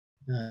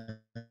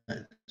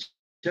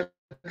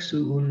Chaksu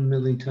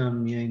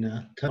unmilitam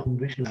yena tam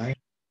Vishnu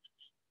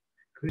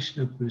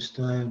Krishna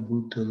Prastaya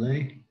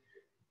Bhutale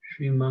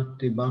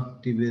Srimakti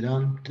Bhakti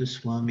Vedanta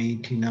Swami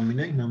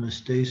Tinamine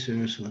Namaste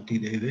Saraswati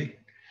Deve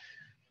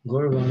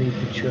Gauravani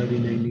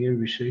Pacharine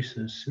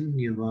Nirvishesa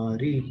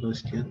Sunyavari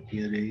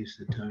Pastyathyare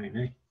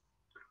Satarine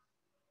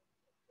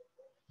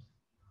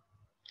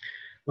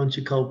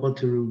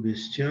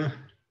Vanchakalpatarubhischa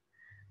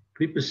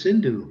Kripa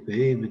Sindhu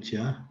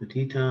Bevacha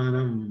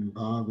Patitanam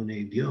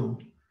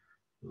Bhavanebhyo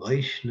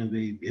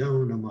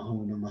Vaishnavebhyo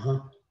Namaho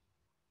Namaha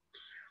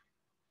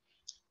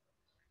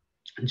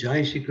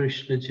Jai Shri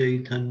Krishna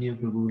Chaitanya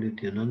Prabhu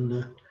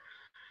Nityananda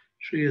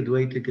Shri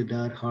Advaita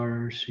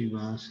Gadadhar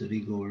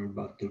Srivasadi Gaur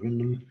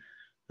Bhaktivinoda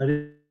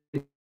Hare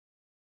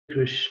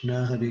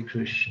Krishna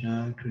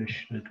Krishna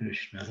Krishna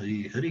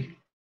Hare Hare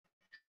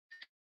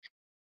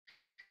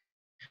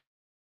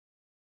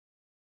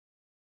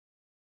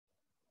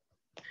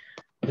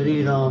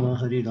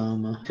Hare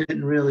Rama.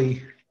 Didn't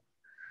really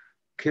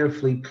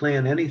carefully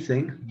plan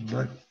anything,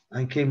 but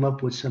I came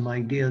up with some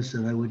ideas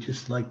that I would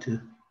just like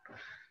to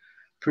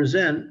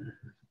present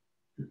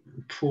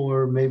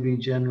for maybe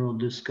general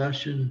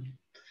discussion.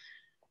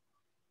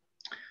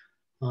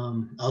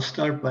 I'll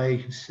start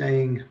by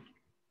saying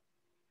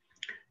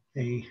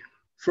a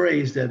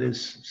phrase that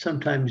is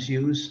sometimes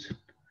used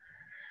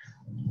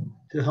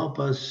to help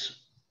us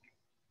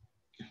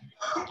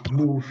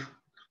move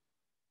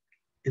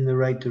in the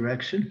right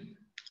direction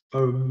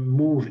or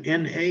move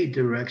in a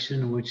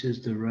direction which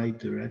is the right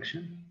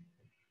direction.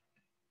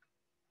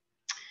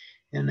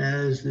 And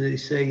as they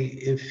say,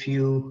 if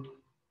you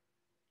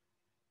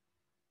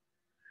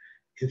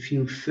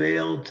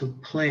fail to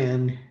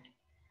plan,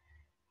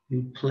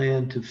 you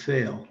plan to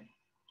fail.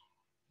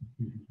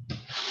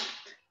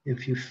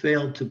 If you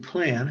fail to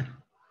plan,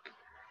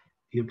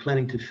 you're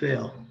planning to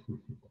fail.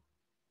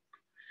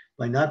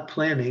 By not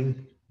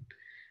planning,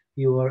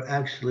 you are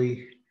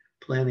actually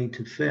planning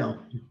to fail.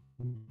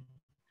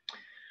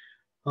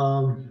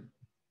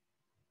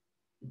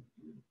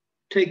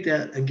 Take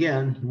that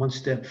again one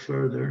step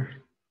further.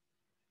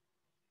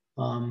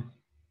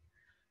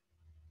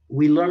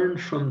 We learn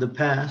from the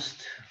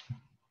past.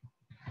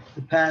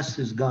 The past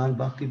is gone.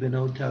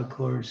 Bhaktivinoda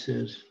Thakur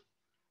says,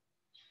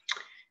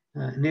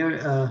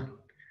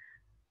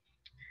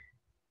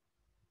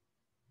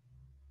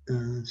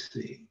 let's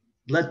see,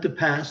 let the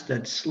past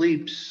that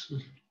sleeps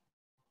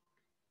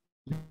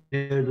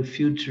near the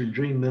future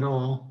dream at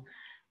all,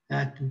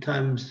 act in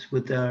times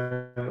with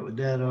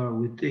that are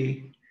with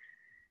thee,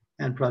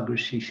 and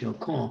progress she shall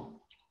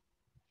call.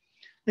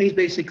 And he's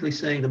basically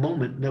saying the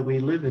moment that we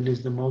live in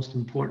is the most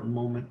important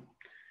moment,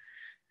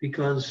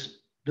 because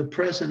the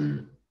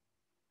present,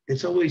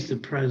 it's always the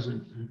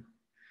present.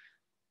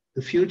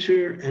 The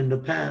future and the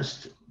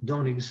past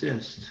don't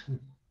exist.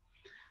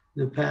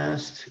 The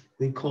past,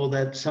 we call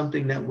that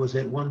something that was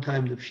at one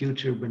time the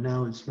future, but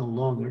now it's no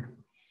longer.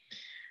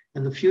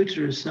 And the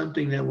future is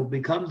something that will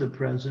become the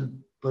present,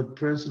 but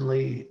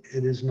presently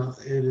it is not,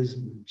 it is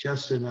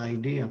just an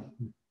idea,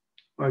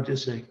 or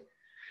just a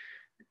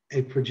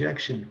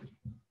projection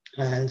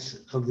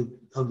as of the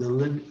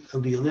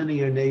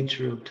linear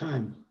nature of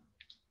time.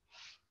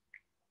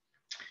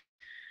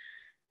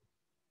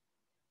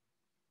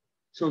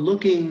 So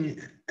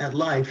looking at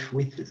life,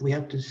 we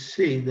have to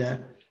see that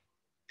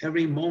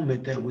every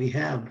moment that we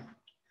have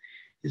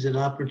is an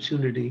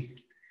opportunity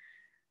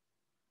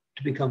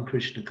to become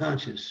Krishna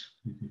conscious.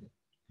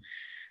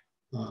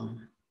 The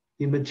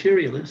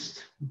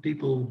materialist,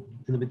 people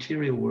in the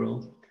material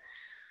world,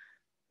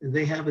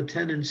 they have a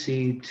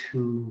tendency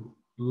to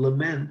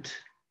lament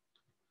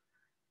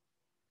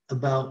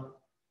about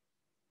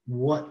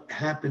what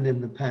happened in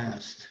the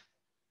past.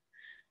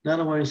 In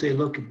other words, they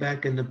look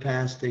back in the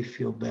past, they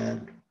feel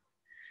bad.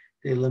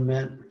 They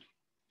lament.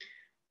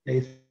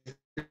 They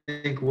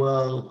think,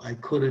 well, I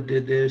could have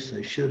did this,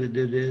 I should have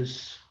did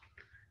this.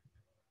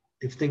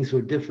 If things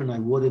were different, I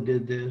would have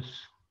did this.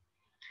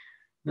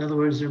 In other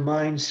words, their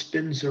mind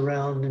spins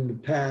around in the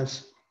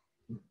past,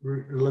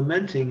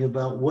 lamenting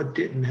about what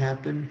didn't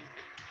happen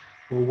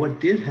or what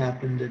did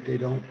happen that they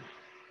don't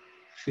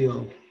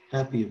feel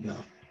happy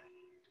about.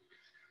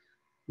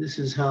 This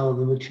is how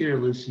the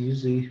materialists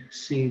usually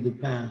see the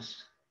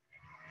past.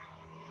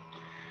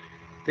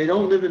 They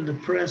don't live in the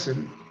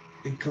present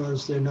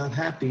because they're not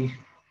happy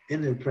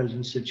in their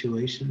present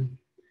situation,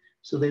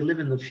 so they live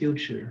in the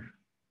future.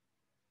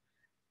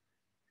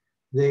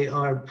 They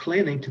are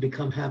planning to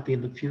become happy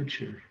in the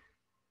future,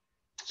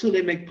 so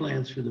they make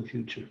plans for the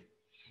future.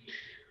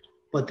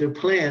 But their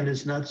plan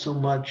is not so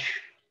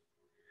much,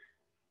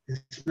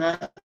 it's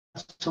not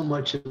so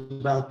much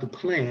about the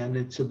plan,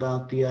 it's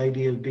about the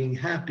idea of being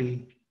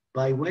happy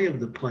by way of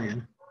the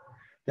plan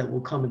that will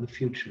come in the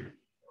future.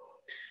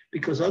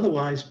 Because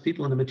otherwise,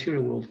 people in the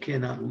material world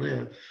cannot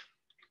live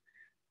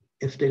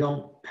if they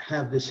don't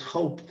have this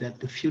hope that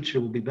the future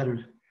will be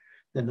better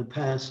than the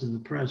past and the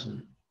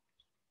present.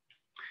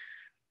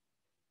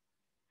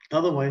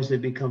 Otherwise, they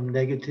become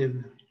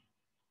negative,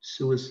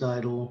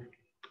 suicidal,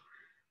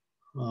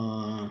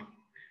 what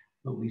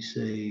we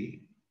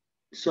say,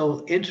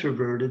 so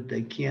introverted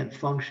they can't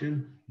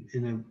function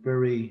in a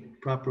very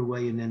proper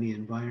way in any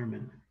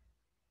environment.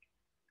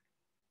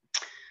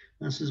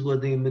 This is where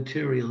the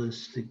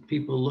materialistic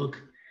people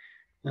look.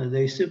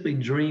 They simply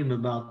dream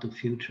about the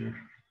future,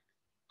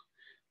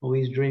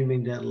 always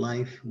dreaming that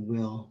life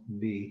will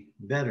be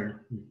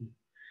better.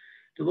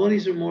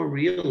 Devotees are more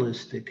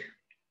realistic.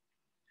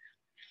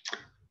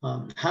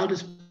 How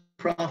does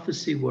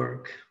prophecy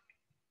work?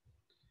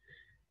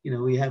 You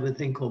know, we have a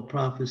thing called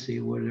prophecy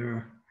where there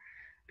are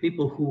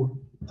people who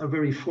are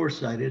very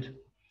foresighted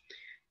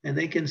and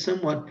they can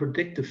somewhat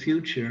predict the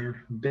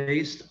future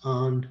based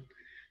on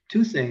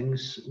two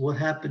things: what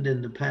happened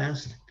in the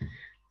past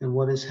and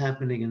what is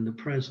happening in the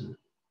present.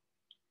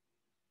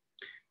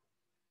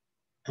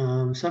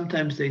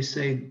 Sometimes they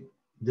say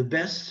the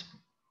best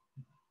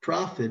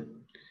prophet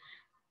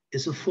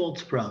is a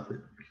false prophet.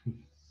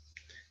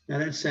 Now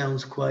that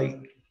sounds quite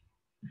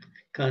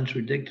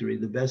contradictory.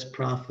 The best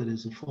prophet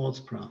is a false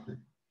prophet.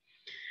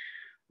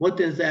 What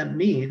does that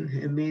mean?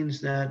 It means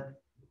that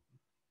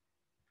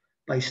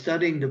by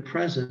studying the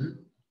present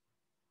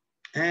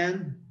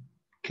and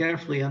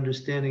carefully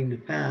understanding the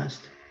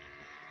past,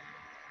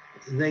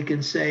 they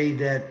can say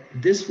that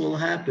this will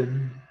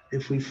happen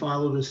if we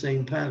follow the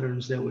same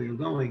patterns that we are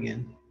going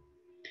in.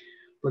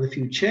 But if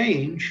you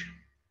change,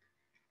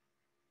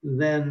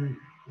 then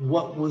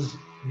what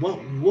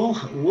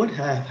would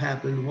have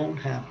happened won't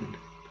happen.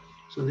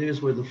 So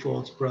there's where the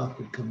false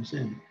prophet comes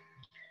in.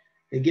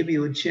 They give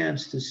you a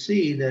chance to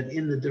see that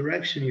in the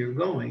direction you're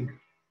going,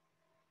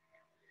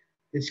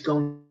 it's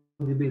going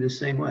to be the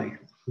same way.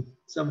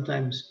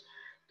 Sometimes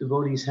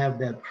devotees have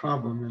that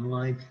problem in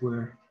life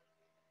where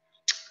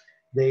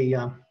they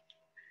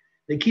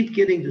keep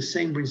getting the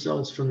same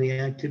results from the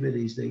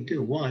activities they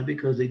do. Why?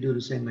 Because they do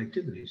the same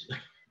activities.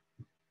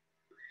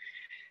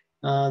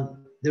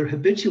 They're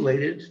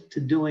habituated to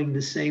doing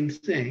the same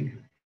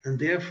thing, and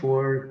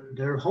therefore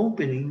they're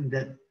hoping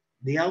that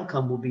the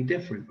outcome will be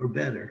different or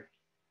better.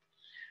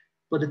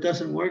 But it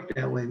doesn't work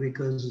that way,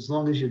 because as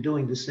long as you're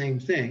doing the same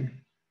thing,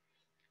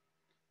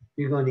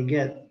 you're going to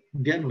get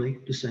generally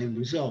the same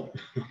result.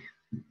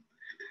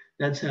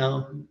 That's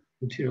how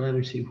material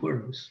energy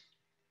works.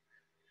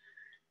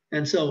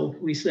 And so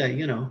we say,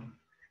 you know,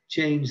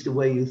 change the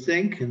way you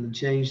think and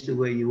change the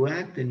way you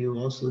act, and you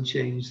also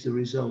change the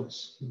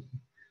results.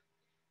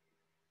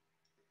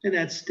 And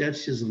that's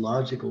just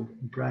logical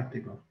and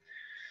practical.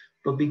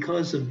 But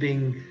because of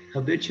being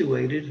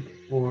habituated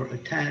or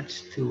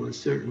attached to a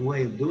certain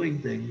way of doing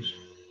things,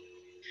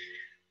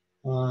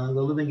 the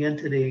living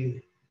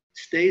entity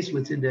stays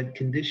within that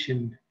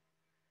conditioned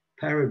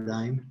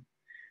paradigm,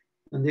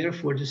 and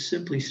therefore just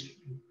simply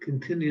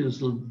continues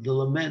the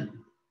lament,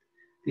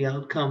 the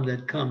outcome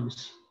that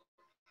comes,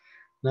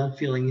 not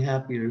feeling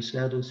happy or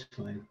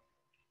satisfied.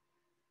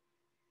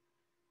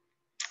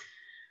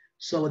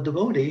 So a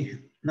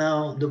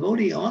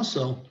devotee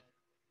also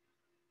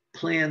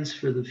plans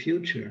for the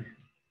future.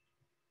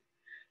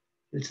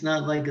 It's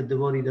not like a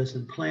devotee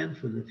doesn't plan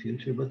for the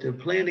future, but their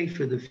planning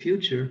for the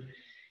future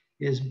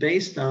is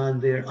based on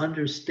their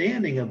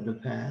understanding of the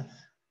path,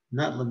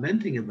 not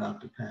lamenting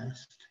about the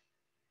past,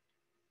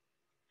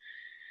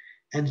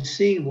 and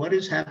seeing what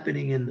is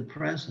happening in the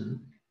present,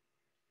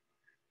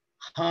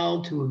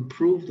 how to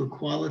improve the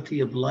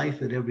quality of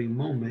life at every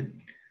moment,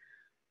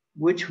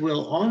 which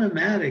will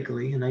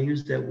automatically, and I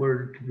use that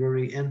word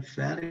very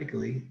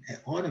emphatically,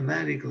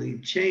 automatically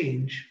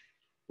change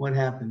what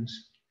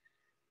happens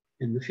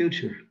in the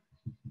future.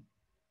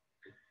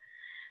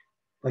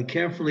 By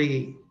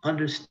carefully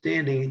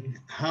understanding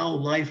how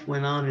life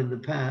went on in the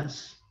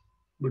past,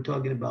 we're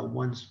talking about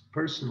one's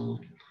personal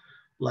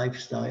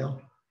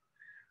lifestyle,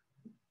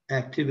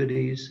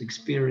 activities,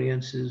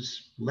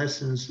 experiences,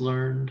 lessons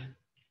learned,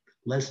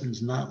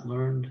 lessons not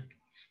learned,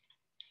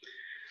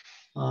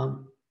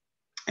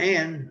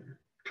 and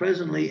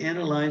presently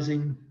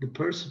analyzing the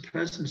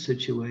present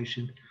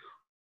situation.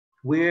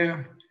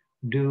 Where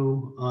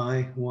do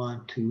I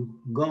want to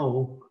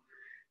go?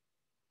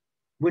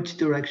 Which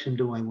direction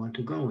do I want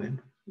to go in?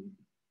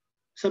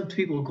 Some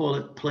people call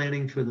it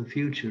planning for the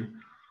future.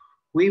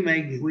 We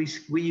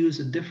use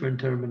a different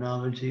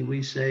terminology.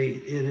 We say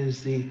it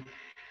is the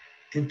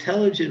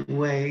intelligent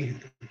way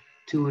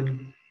to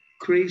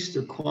increase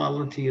the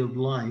quality of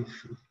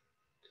life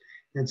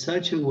in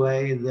such a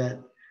way that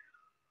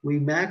we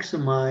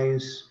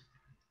maximize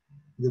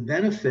the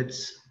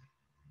benefits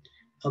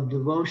of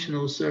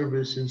devotional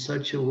service in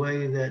such a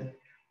way that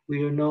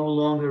we are no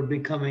longer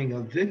becoming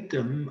a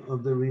victim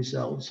of the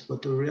results,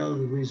 but the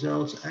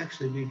results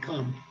actually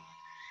become,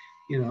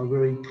 you know,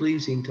 very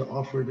pleasing to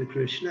offer to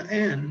Krishna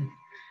and,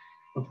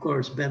 of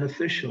course,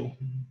 beneficial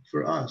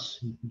for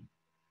us.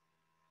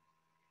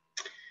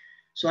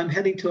 So I'm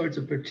heading towards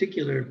a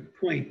particular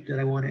point that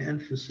I want to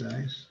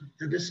emphasize,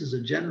 and this is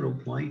a general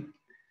point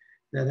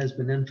that has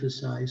been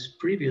emphasized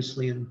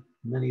previously in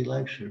many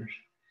lectures,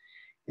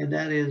 and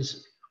that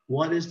is,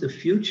 what is the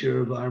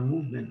future of our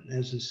movement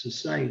as a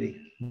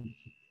society?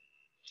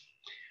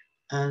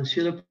 And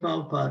Srila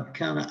Prabhupada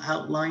kind of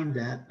outlined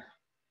that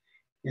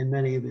in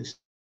many of his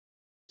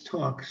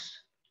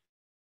talks.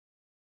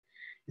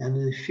 And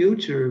the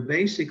future,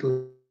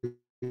 basically,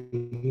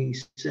 he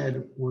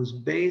said, was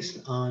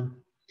based on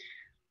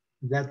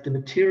that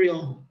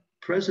the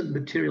present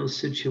material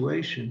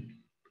situation,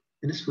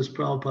 and this was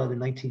Prabhupada in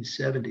the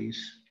 1970s,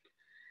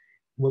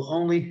 will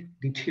only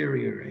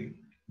deteriorate.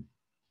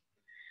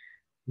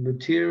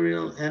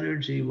 Material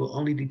energy will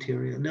only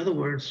deteriorate. In other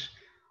words,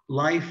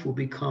 life will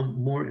become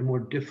more and more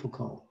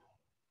difficult,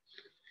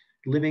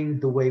 living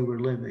the way we're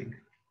living.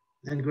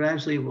 And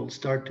gradually it will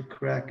start to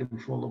crack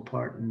and fall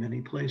apart in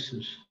many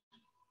places,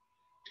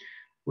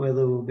 where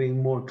there will be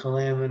more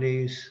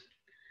calamities,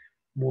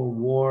 more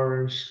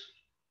wars,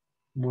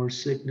 more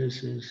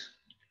sicknesses,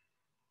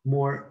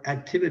 more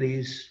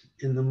activities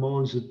in the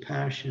modes of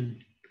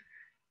passion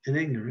and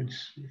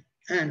ignorance,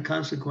 and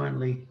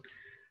consequently,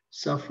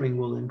 suffering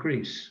will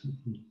increase.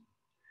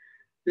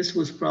 This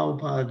was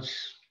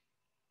Prabhupada's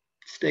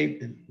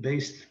statement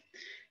based,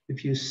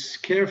 if you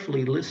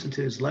carefully listen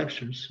to his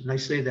lectures, and I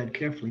say that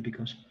carefully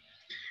because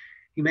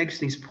he makes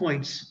these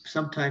points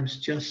sometimes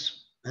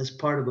just as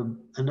part of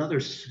another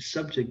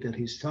subject that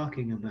he's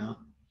talking about,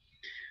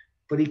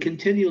 but he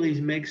continually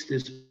makes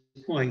this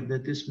point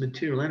that this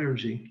material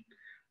energy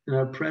in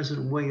our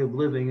present way of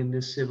living in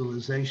this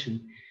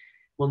civilization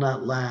will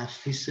not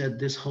last. He said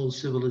this whole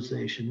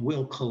civilization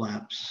will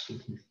collapse.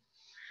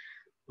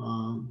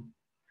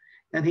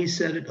 And he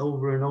said it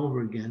over and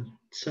over again,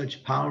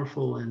 such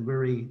powerful and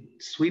very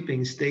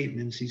sweeping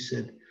statements. He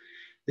said,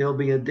 there'll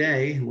be a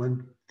day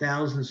when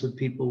thousands of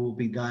people will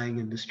be dying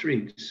in the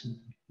streets.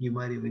 You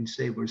might even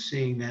say we're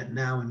seeing that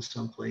now in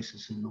some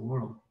places in the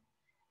world.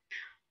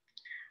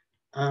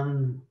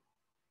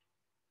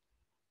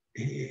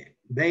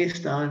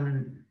 Based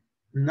on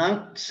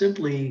not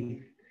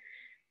simply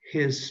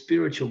his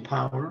spiritual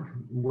power,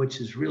 which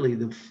is really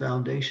the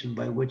foundation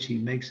by which he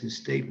makes his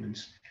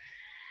statements,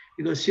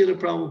 because Srila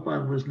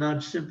Prabhupada was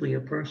not simply a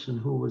person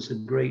who was a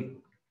great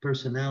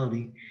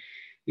personality,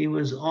 he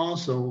was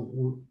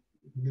also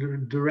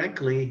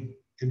directly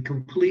and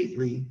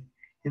completely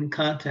in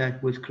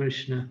contact with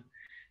Krishna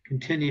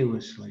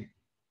continuously.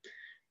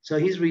 So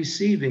he's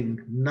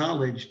receiving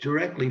knowledge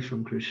directly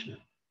from Krishna,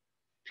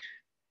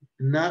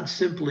 not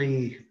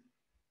simply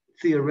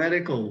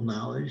theoretical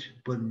knowledge,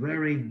 but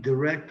very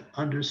direct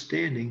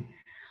understanding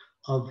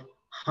of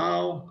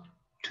how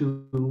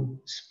to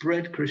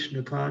spread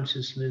Krishna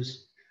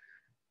consciousness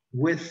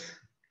with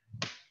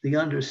the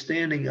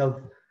understanding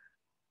of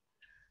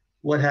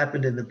what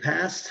happened in the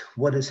past,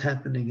 what is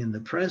happening in the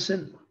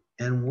present,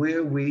 and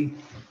where we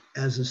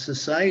as a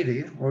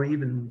society, or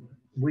even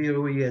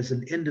where we as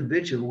an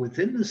individual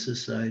within the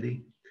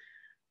society,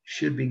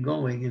 should be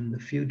going in the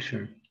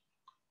future.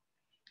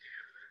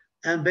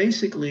 And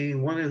basically,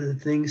 one of the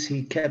things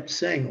he kept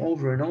saying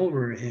over and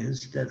over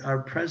is that our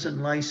present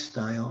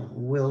lifestyle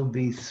will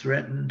be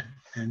threatened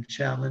and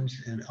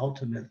challenged and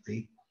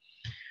ultimately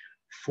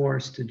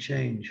forced to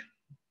change.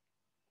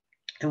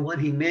 And what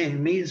he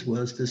means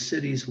was the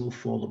cities will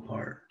fall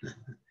apart.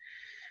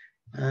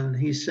 And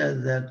he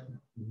said that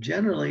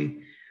generally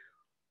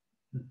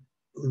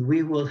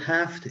we will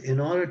have to, in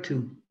order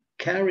to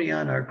carry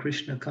on our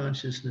Krishna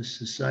consciousness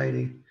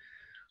society,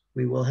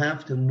 we will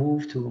have to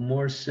move to a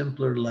more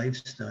simpler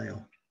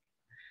lifestyle,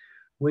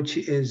 which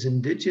is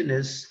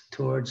indigenous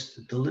towards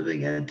the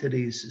living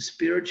entity's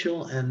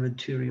spiritual and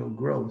material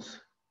growth.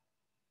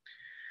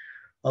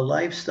 A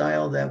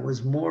lifestyle that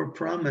was more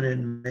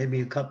prominent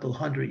maybe a couple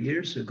hundred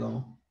years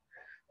ago,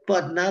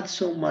 but not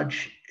so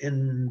much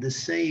in the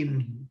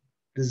same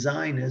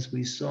design as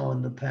we saw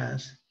in the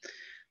past,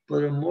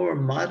 but a more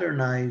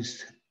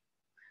modernized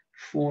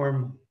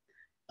form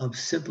of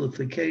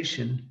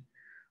simplification,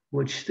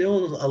 which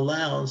still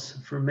allows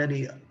for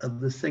many of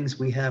the things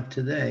we have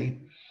today,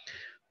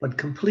 but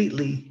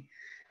completely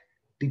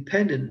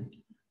dependent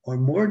or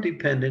more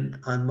dependent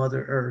on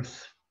Mother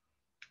Earth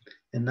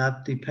and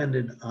not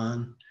dependent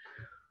on,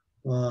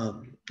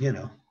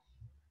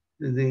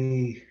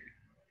 the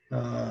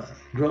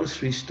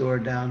grocery store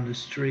down the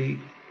street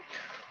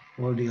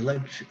or the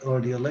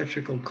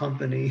electrical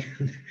company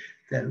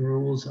that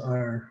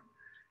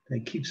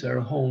keeps our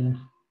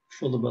home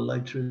full of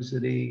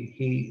electricity,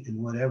 heat, and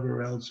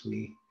whatever else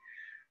we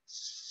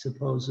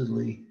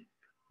supposedly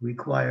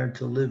require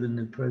to live in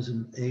the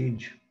present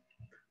age.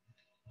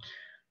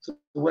 So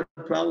what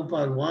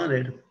Prabhupada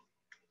wanted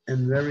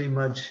and very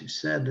much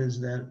said is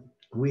that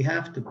we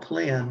have to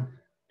plan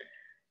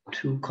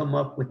to come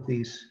up with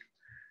these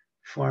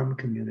farm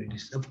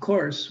communities. Of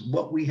course,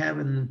 what we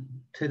have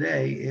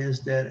today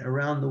is that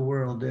around the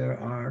world there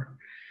are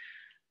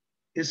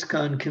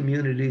ISKCON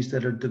communities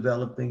that are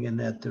developing in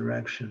that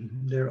direction.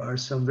 There are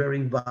some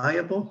very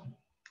viable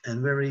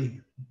and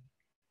very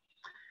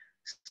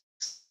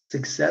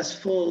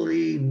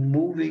successfully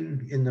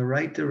moving in the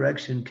right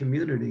direction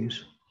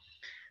communities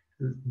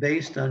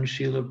based on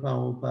Srila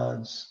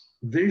Prabhupada's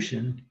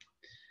vision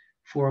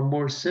for a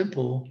more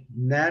simple,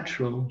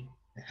 natural,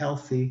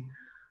 healthy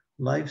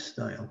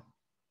lifestyle,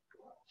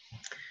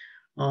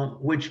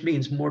 which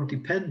means more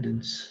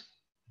dependence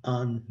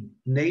on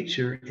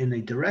nature in a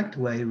direct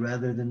way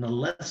rather than a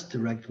less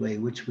direct way,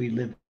 which we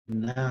live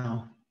in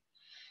now.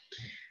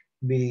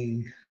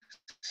 being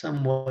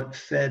somewhat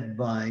fed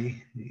by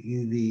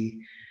the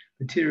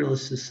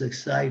materialistic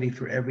society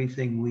for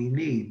everything we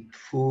need,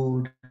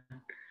 food,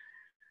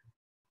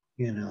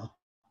 you know,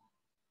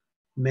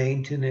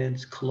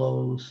 maintenance,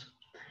 clothes.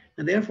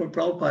 And therefore,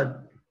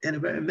 Prabhupada,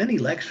 in many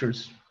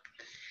lectures,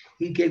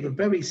 he gave a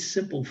very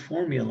simple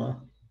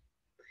formula.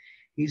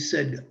 He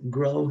said,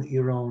 grow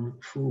your own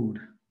food.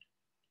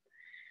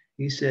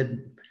 He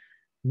said,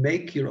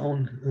 make your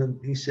own,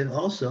 he said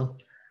also,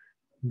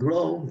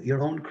 grow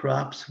your own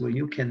crops where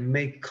you can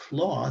make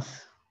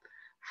cloth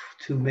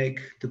to make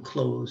the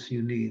clothes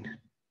you need.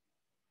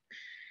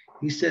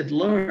 He said,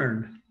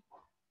 learn,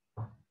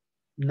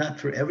 not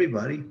for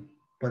everybody,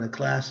 but a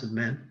class of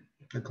men,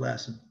 a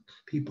class of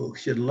people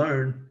should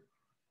learn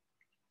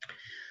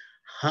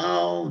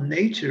how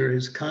nature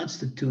is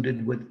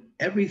constituted with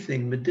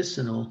everything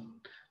medicinal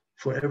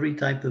for every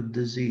type of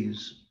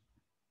disease.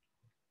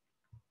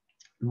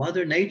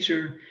 Mother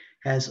Nature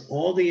has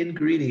all the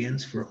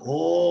ingredients for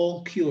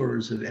all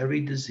cures of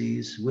every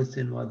disease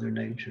within Mother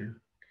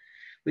Nature.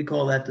 We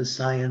call that the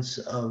science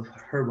of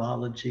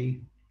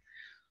herbology,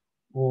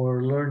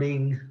 or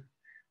learning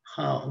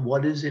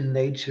what is in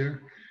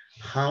nature,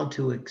 how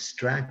to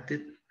extract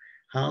it,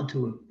 how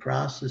to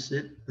process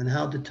it, and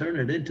how to turn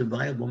it into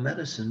viable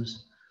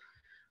medicines,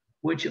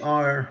 which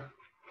are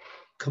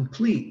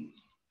complete.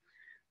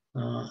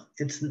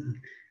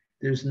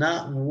 There's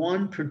not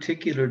one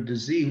particular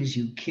disease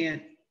you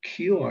can't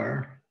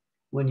cure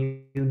when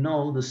you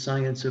know the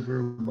science of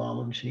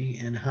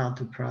herbology and how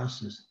to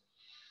process.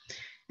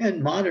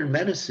 And modern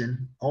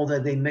medicine, although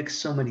they mix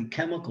so many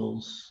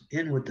chemicals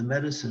in with the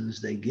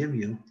medicines they give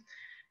you,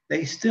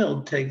 they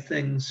still take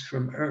things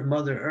from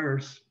Mother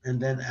Earth and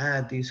then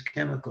add these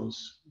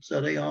chemicals.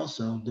 So they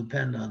also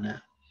depend on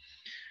that.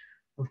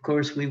 Of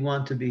course, we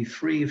want to be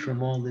free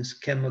from all this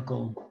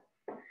chemical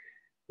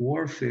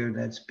warfare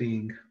that's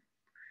being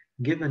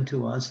given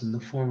to us in the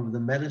form of the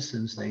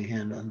medicines they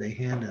hand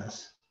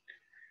us.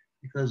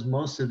 Because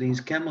most of these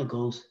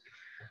chemicals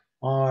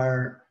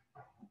are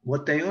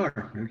what they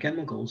are. They're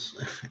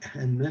chemicals,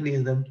 and many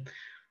of them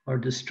are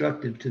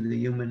destructive to the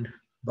human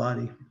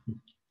body.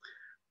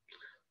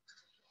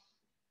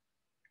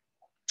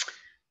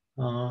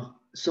 And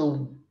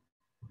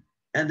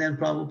then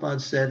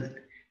Prabhupada said,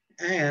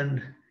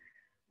 and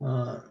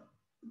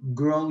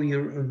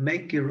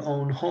make your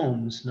own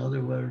homes. In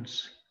other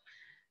words,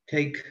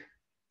 take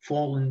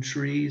fallen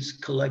trees,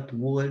 collect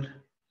wood,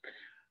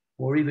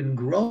 or even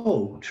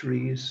grow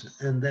trees,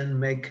 and then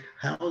make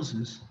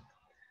houses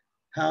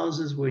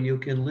where you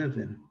can live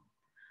in.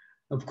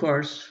 Of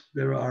course,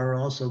 there are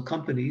also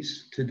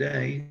companies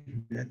today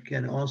that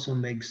can also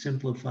make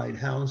simplified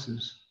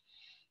houses.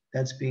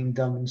 That's being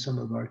done in some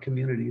of our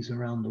communities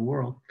around the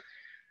world.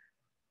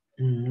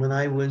 When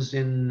I was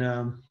in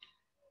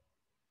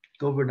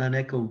Govardhan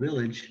Echo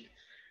Village,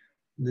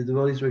 the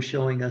devotees were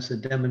showing us a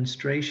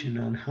demonstration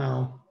on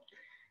how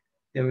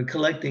they were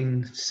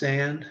collecting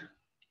sand,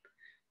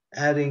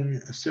 adding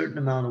a certain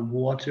amount of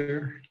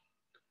water,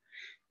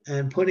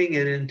 and putting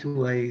it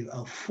into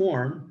a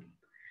form,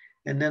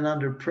 and then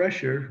under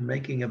pressure,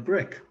 making a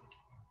brick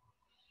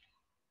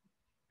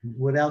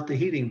without the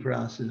heating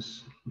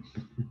process.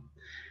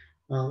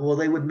 Well,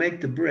 they would make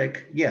the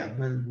brick, yeah,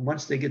 and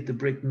once they get the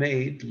brick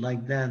made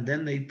like that,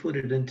 then they put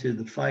it into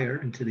the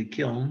fire, into the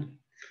kiln,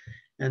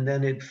 and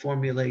then it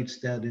formulates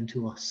that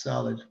into a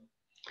solid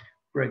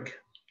brick.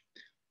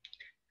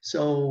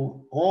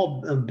 So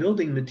all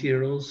building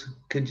materials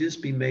can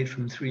just be made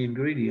from 3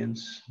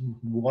 ingredients: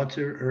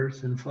 water,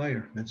 earth, and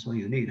fire. That's all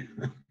you need.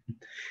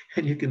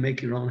 And you can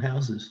make your own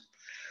houses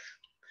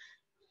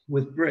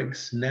with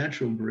bricks,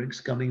 natural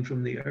bricks coming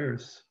from the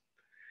earth.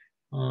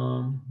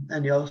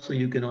 And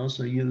you can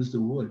also use the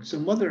wood. So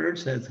Mother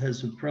Earth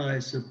has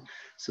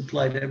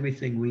supplied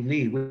everything we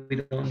need. We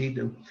don't need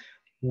to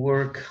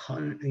work,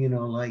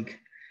 like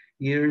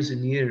years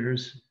and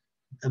years,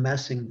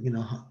 amassing,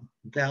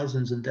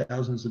 thousands and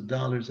thousands of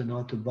dollars in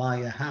order to buy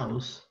a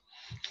house,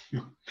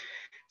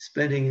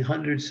 spending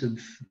hundreds of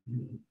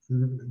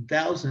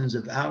thousands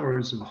of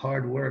hours of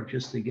hard work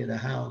just to get a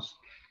house.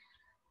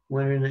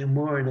 When in a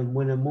more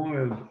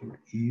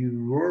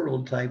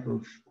rural type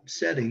of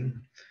setting,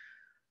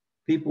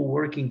 people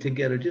working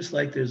together, just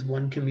like there's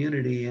one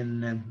community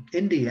in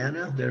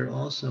Indiana, they're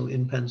also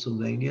in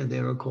Pennsylvania, they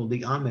are called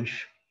the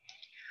Amish.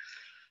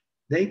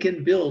 They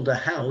can build a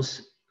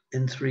house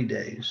in 3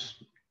 days,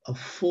 a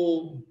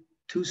full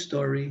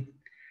 2-story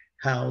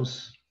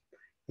house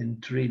in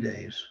 3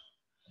 days.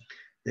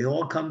 They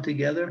all come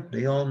together,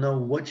 they all know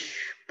which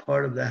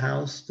part of the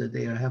house that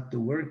they have to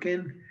work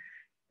in.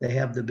 They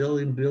have the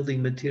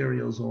building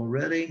materials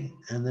already,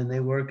 and then they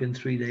work in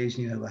 3 days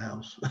and you have a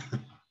house.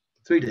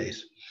 3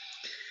 days.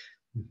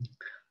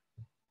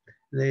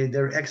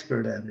 They're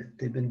expert at it.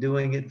 They've been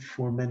doing it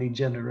for many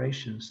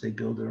generations. They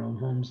build their own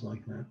homes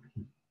like that.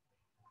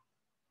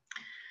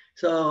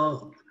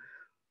 So,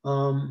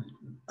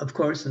 of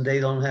course, and they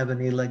don't have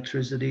any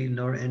electricity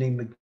nor any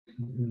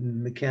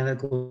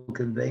mechanical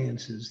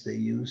conveyances they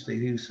use. They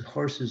use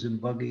horses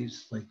and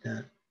buggies like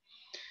that.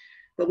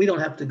 But we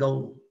don't have to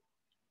go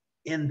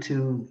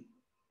into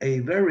a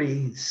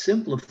very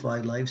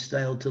simplified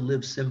lifestyle to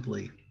live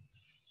simply.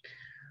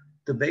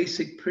 The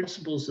basic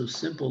principles of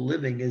simple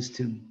living is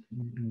to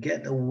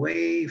get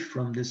away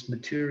from this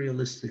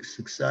materialistic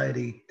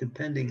society,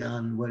 depending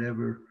on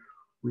whatever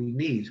we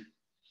need.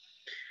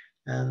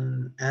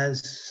 And as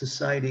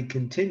society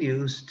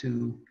continues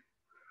to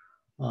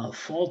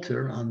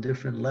falter on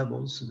different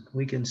levels,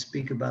 we can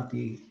speak about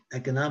the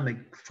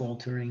economic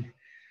faltering.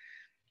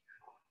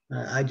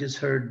 I just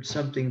heard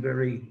something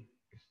very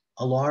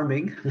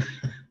alarming.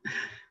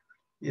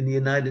 In the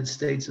United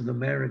States of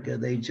America,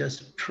 they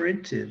just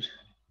printed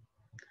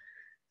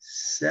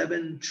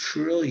 $7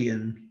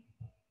 trillion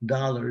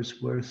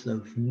worth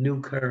of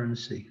new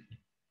currency.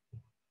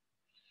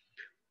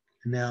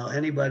 Now,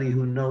 anybody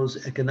who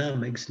knows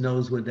economics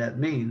knows what that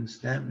means.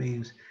 That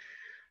means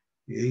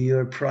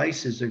your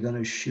prices are going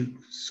to shoot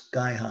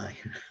sky high.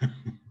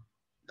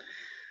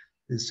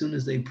 As soon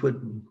as they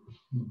put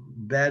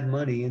bad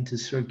money into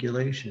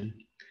circulation,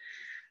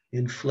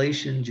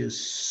 inflation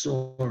just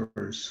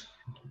soars.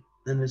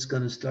 Then it's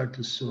going to start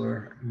to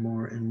soar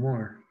more and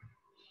more.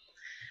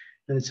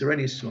 And it's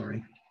already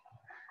soaring.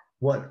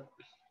 What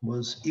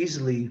was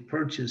easily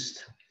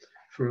purchased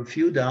for a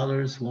few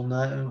dollars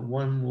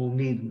one will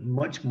need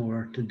much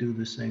more to do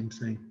the same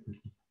thing.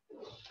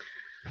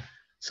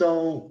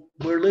 So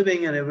we're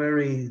living in a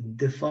very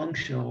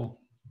dysfunctional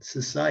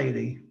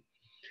society.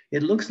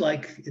 It looks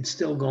like it's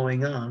still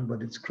going on,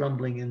 but it's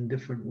crumbling in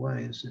different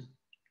ways.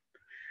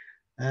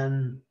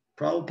 And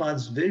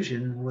Prabhupada's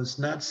vision was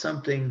not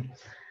something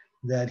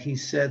that he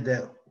said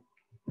that,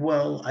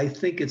 well, I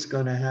think it's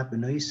going to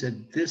happen. No, he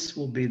said, this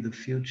will be the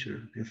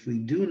future. If we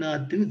do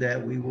not do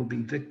that, we will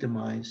be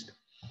victimized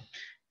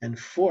and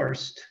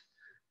forced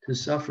to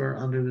suffer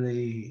under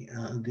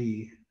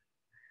the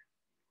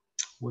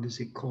what is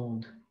it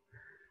called?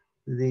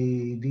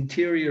 The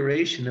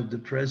deterioration of the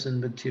present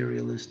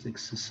materialistic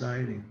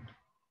society.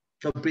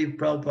 So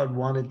Prabhupada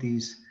wanted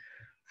these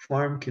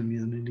farm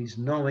communities,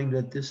 knowing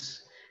that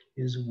this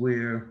is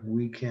where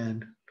we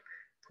can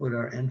put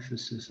our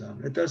emphasis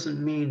on. It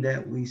doesn't mean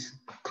that we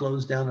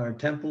close down our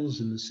temples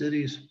in the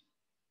cities.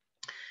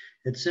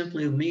 It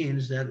simply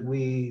means that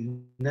we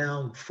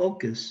now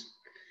focus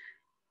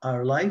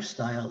our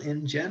lifestyle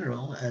in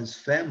general as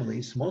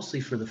families,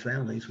 mostly for the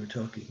families we're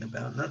talking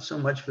about, not so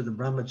much for the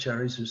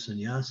brahmacharis or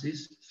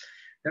sannyasis.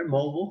 They're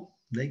mobile,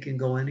 they can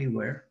go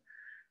anywhere.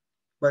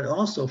 But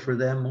also for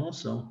them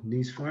also,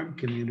 these farm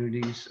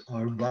communities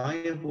are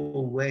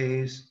viable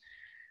ways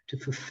to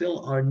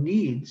fulfill our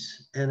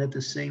needs and at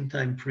the same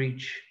time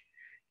preach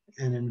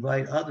and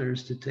invite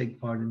others to take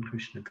part in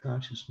Krishna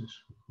consciousness.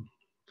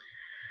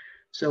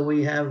 So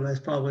we have, as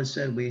Prabhupada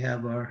said, we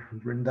have our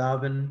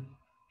Vrindavan,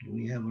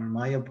 we have our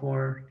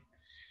Mayapur,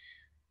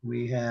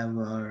 we have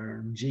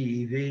our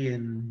GEV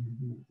in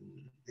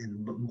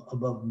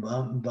above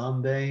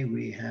Bombay,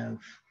 we have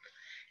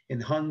in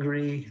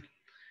Hungary,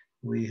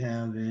 we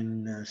have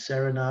in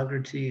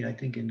Saranagati, I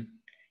think in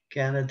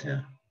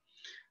Canada.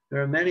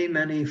 There are many,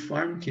 many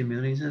farm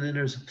communities, and then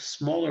there's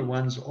smaller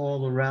ones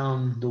all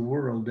around the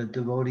world that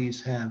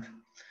devotees have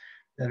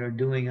that are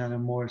doing on a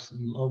more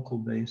local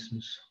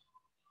basis.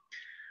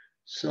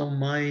 So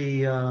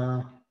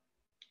my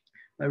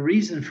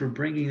reason for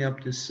bringing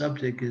up this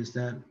subject is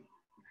that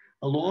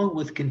along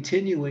with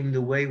continuing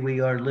the way we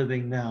are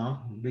living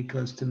now,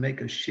 because to make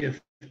a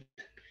shift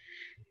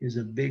is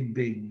a big,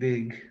 big,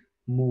 big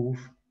move,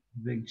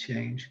 big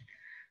change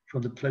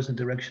from the present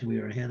direction we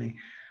are heading,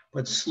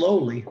 but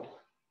slowly,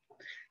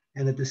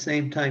 and at the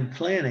same time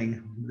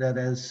planning that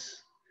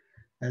as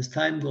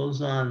time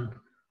goes on,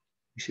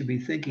 we should be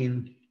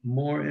thinking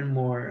more and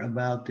more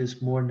about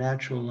this more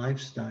natural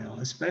lifestyle,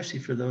 especially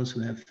for those who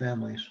have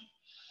families,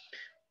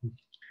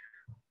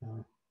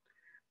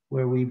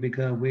 where we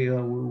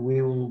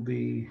will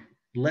be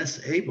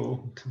less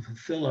able to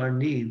fulfill our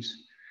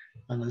needs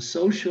on a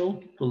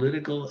social,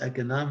 political,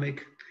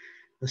 economic,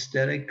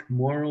 aesthetic,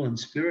 moral, and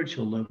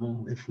spiritual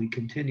level if we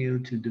continue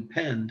to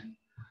depend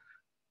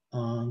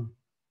on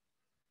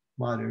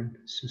modern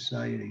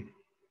society.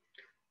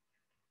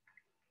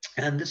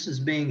 And this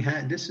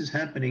is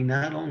happening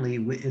not only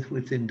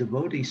within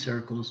devotee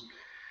circles,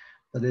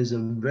 but there's a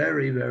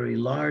very, very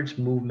large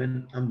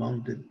movement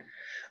among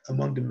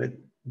the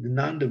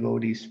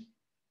non-devotees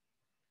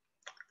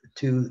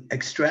to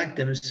extract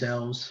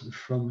themselves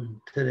from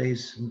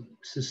today's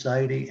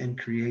society and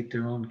create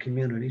their own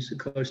communities. Of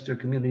course, their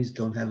communities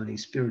don't have any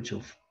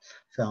spiritual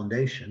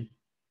foundation.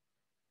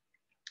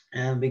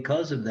 And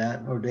because of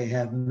that, or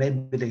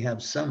maybe they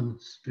have some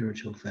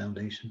spiritual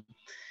foundation,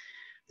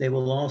 they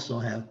will also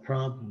have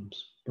problems.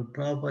 But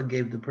Prabhupada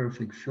gave the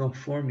perfect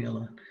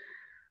formula.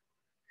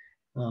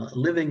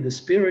 Living the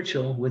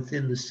spiritual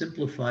within the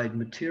simplified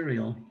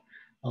material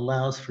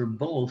allows for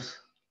both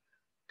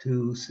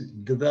to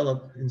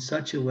develop in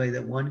such a way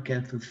that one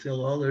can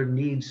fulfill all their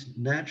needs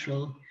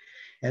naturally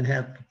and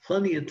have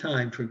plenty of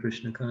time for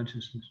Krishna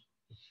consciousness.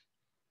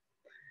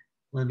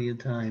 Plenty of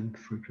time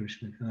for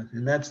Krishna consciousness.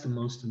 And that's the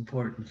most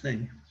important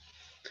thing.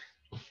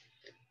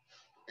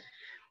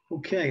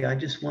 Okay, I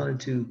just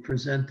wanted to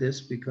present this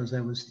because I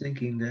was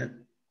thinking that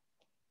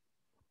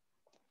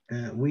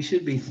we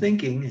should be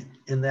thinking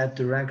in that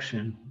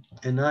direction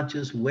and not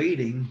just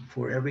waiting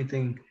for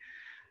everything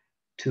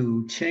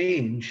to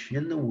change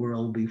in the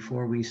world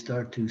before we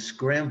start to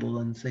scramble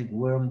and think,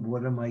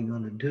 what am I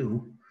going to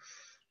do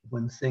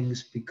when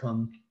things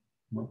become,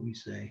 what we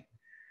say,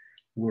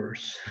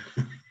 worse?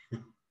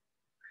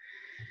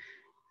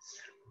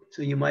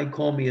 So you might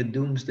call me a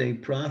doomsday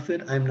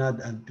prophet. I'm not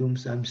a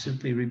doomsday. I'm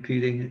simply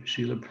repeating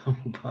Srila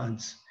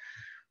Prabhupada's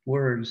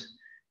words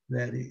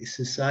that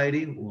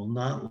society will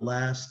not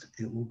last.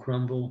 It will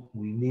crumble.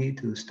 We need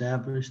to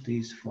establish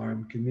these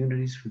farm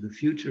communities for the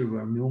future of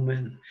our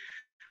movement,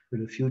 for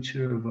the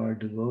future of our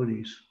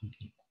devotees.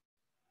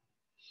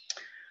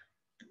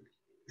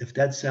 If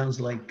that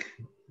sounds like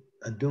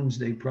a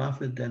doomsday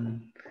prophet,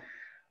 then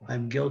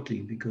I'm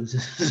guilty, because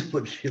this is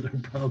what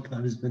Srila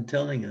Prabhupada has been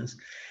telling us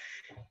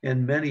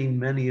in many,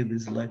 many of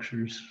his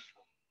lectures.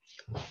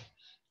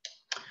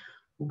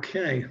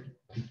 Okay,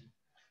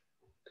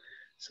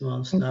 so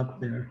I'll stop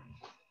there.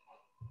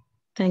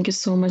 Thank you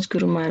so much,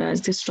 Guru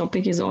Maharaj. This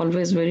topic is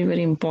always very,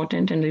 very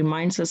important and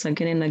reminds us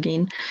again and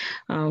again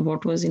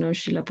what was,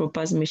 Srila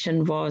Prabhupada's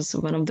mission was.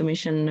 One of the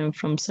mission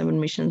from 7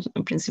 mission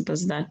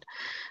principles that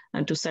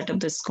to set up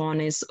this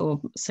ISKCON is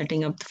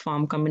setting up the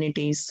farm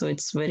communities. So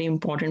it's very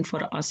important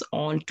for us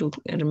all to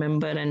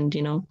remember and,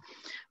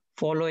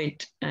 follow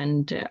it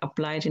and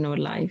apply it in our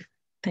life.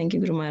 Thank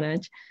you, Guru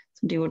Maharaj.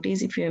 So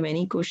devotees, if you have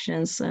any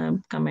questions,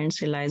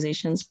 comments,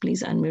 realizations,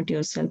 please unmute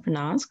yourself and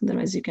ask.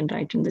 Otherwise, you can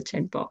write in the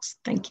chat box.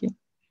 Thank you.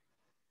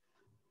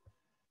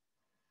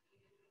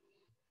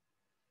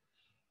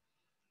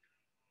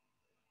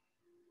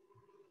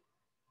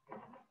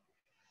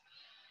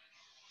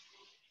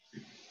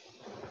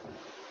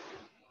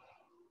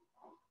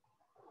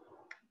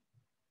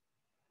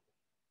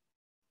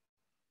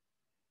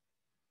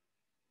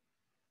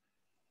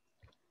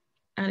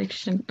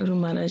 Guru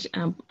Maharaj,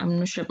 I'm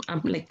not sure.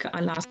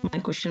 I'll ask my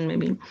question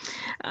maybe.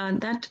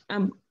 That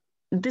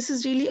this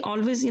is really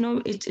always,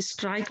 it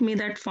strike me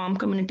that farm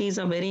communities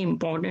are very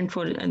important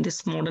for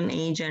this modern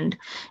age, and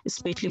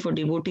especially for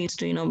devotees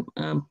to,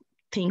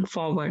 think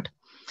forward.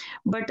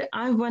 But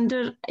I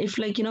wonder if,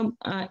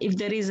 if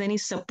there is any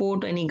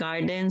support, any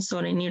guidance,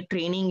 or any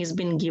training has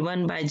been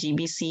given by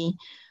GBC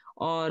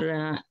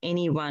or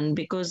anyone,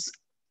 because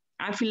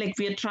I feel like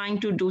we are trying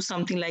to do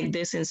something like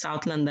this in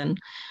South London,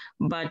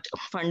 but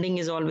funding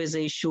is always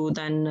an issue.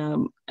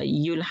 Then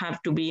you'll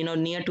have to be,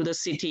 near to the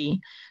city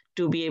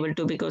to be able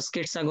to, because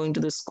kids are going to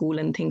the school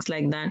and things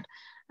like that.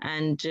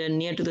 And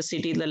near to the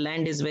city, the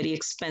land is very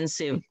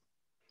expensive.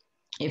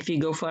 If you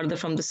go further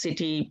from the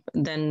city,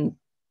 then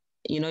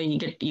you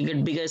get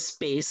bigger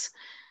space.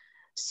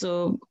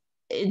 So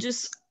it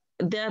just,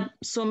 there are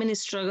so many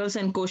struggles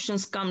and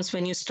questions comes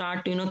when you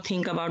start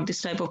think about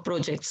this type of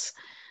projects.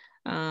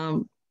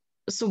 um,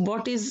 so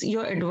what is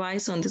your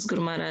advice on this,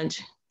 Guru Maharaj?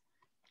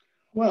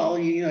 Well,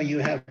 you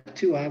have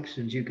two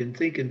options. You can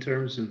think in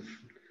terms of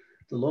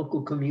the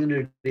local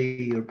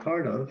community you're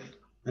part of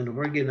and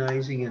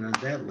organizing it on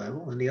that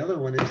level. And the other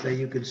one is that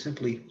you could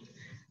simply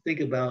think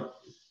about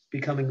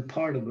becoming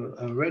part of a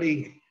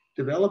already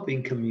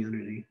developing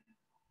community.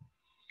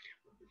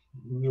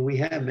 We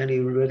have many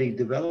already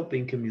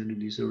developing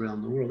communities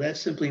around the world. That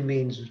simply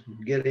means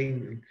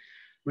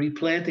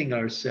replanting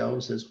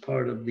ourselves as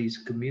part of these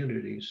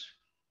communities.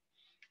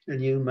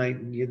 And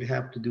you'd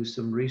have to do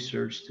some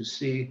research to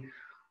see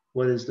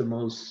what is the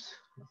most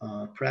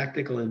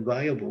practical and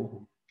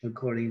viable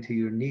according to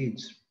your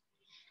needs.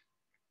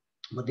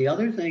 But the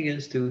other thing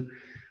is to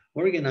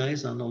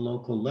organize on the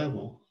local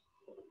level.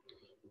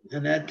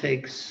 And that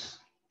takes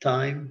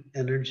time,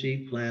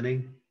 energy,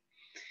 planning,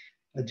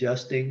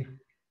 adjusting.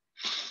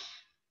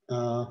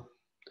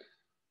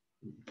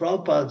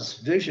 Prabhupada's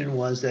vision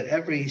was that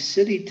every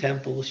city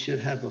temple should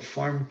have a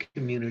farm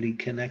community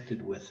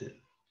connected with it.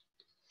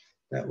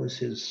 That's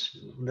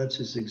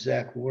his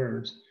exact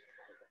words,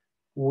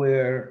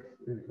 where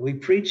we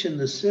preach in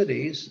the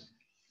cities,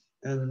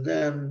 and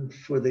then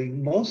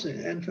mostly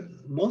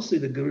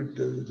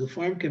the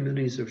farm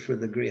communities are for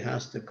the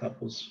grihasta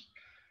couples,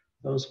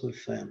 those with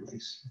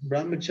families.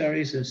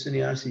 Brahmacharis and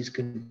sannyasis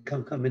can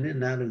come in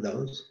and out of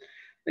those.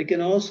 They can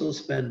also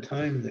spend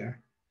time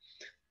there,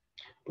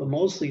 but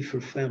mostly for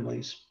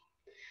families,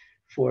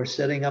 for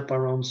setting up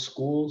our own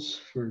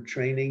schools, for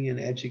training and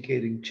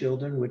educating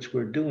children, which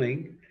we're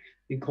doing.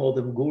 We call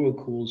them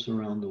gurukuls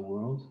around the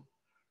world.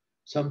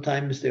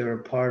 Sometimes they're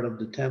a part of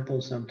the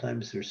temple,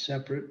 sometimes they're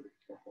separate.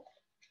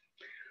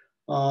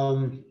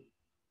 And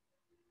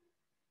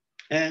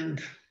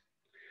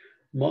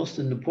most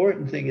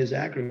important thing is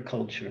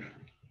agriculture,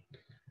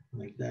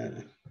 like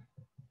that.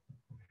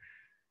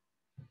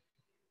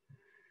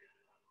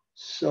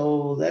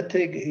 So that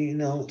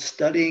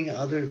studying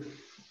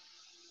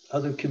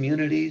other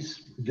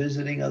communities,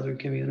 visiting other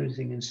communities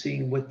and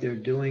seeing what they're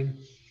doing,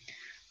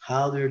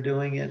 how they're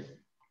doing it,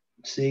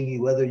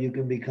 seeing whether you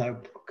can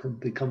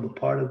become a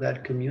part of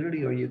that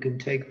community, or you can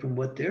take from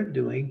what they're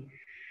doing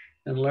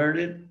and learn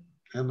it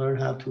and learn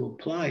how to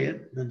apply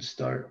it and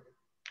start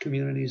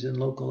communities in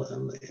local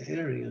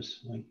areas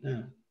like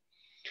that.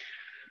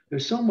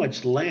 There's so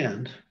much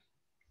land,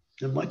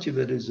 and much of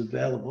it is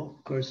available.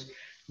 Of course,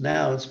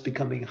 now it's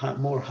becoming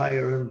more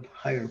higher and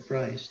higher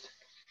priced.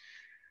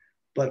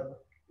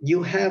 But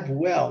you have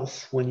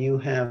wealth when you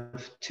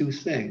have two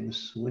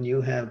things: when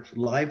you have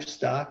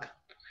livestock,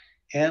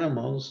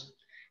 animals,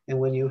 and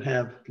when you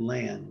have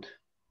land.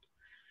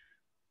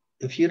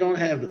 If you don't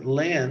have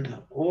land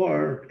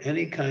or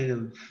any kind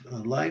of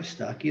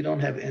livestock, you don't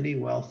have any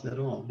wealth at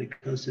all,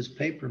 because this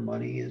paper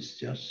money is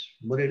just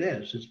what it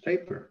is. It's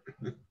paper.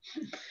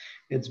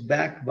 It's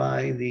backed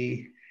by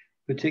the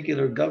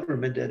particular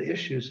government that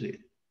issues it.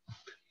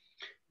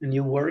 And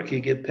you work, you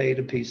get paid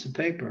a piece of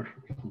paper.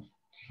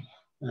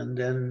 And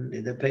then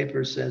the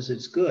paper says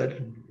it's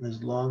good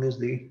as long as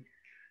the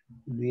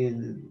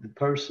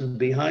person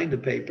behind the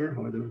paper,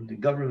 or the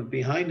government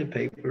behind the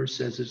paper,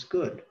 says it's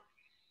good.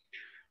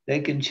 They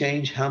can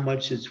change how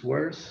much it's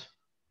worth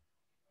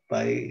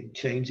by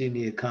changing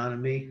the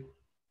economy,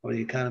 or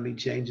the economy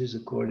changes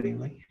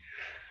accordingly.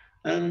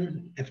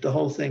 And if the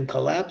whole thing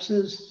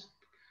collapses,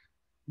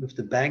 if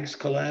the banks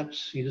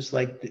collapse, you just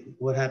like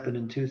what happened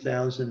in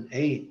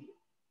 2008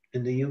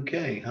 in the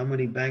UK, how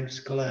many banks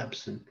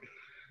collapsed and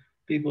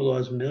people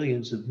lost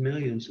millions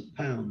of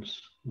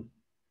pounds.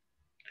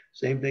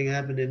 Same thing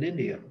happened in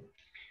India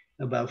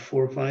about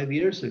 4 or 5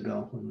 years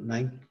ago,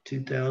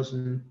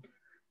 2000,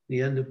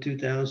 the end of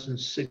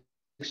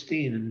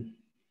 2016 and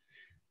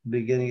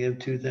beginning of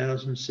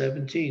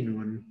 2017,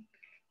 when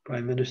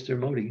Prime Minister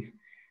Modi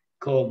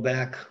called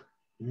back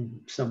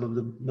some of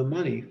the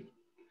money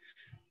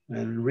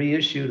and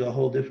reissued a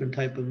whole different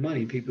type of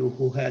money. People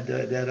who had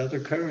that other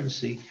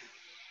currency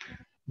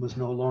was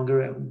no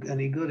longer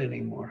any good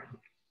anymore.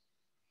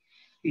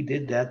 He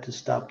did that to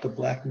stop the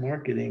black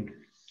marketing,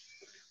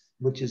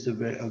 which is a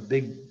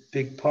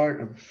big part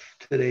of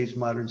today's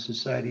modern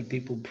society.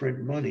 People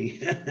print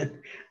money.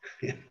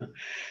 Yeah.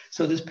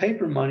 So this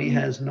paper money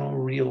has no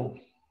real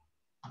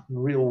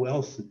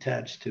wealth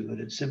attached to it.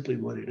 It's simply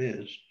what it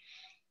is.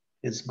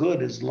 It's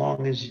good as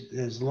long as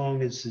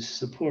it's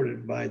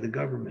supported by the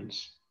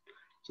governments.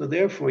 So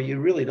therefore, you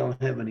really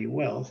don't have any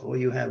wealth. All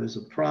you have is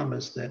a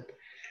promise that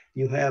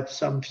you have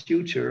some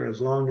future as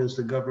long as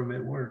the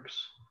government works.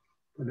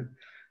 But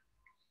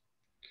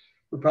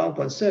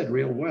Prabhupada said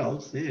real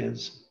wealth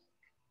is,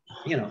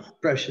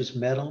 precious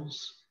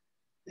metals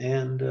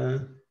and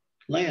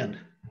land.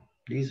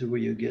 These are where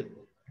you get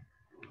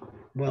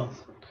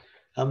wealth.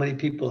 How many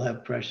people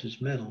have precious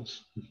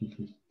metals?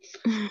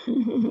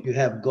 You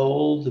have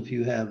gold, if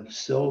you have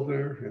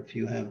silver, if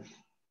you have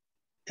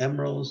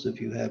emeralds,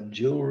 if you have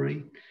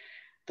jewelry,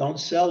 don't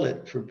sell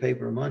it for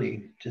paper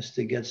money just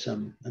to get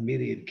some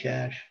immediate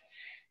cash.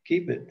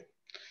 Keep it.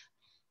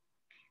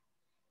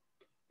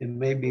 It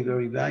may be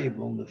very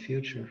valuable in the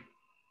future.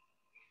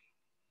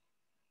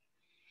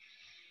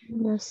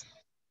 Yes.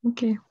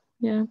 Okay.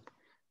 Yeah.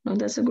 No,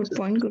 that's a good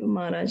point, Guru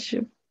Maharaj.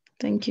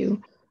 Thank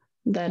you.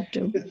 That.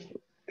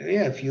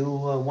 Yeah, if you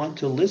want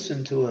to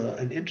listen to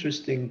an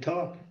interesting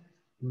talk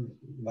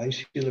by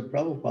Srila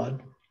Prabhupada,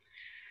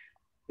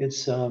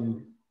 it's a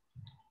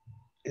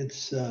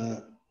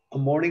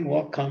morning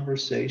walk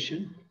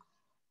conversation,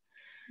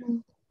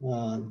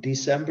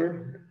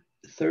 December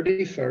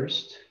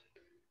 31st,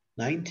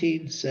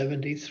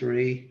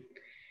 1973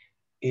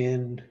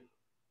 in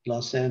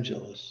Los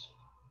Angeles.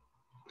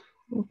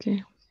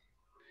 Okay.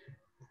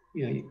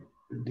 Yeah,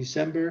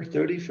 December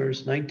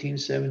 31st,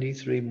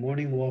 1973,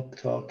 morning walk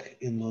talk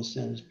in Los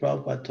Angeles.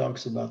 Prabhupada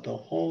talks about the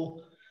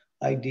whole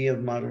idea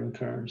of modern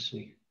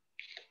currency.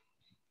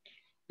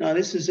 Now,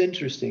 this is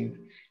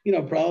interesting.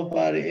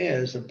 Prabhupada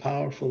is a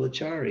powerful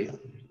acharya.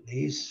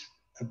 He's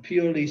a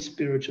purely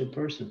spiritual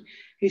person.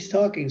 He's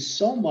talking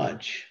so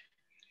much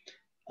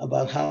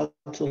about how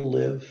to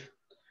live,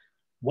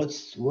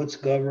 what's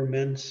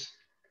governments,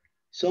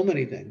 so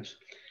many things.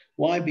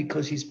 Why?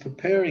 Because he's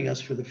preparing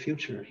us for the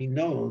future. He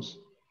knows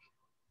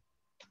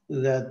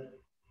that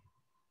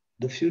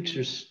the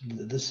future,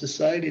 the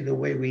society, the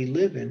way we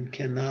live in,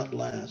 cannot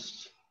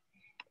last,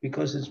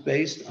 because it's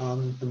based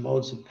on the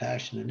modes of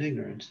passion and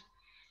ignorance.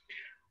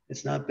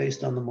 It's not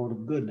based on the mode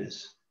of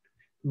goodness.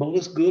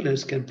 Modus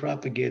goodness can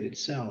propagate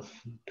itself.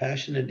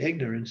 Passion and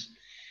ignorance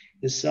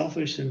is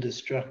selfish and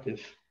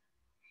destructive.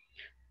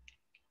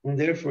 And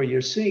therefore,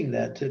 you're seeing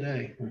that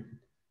today.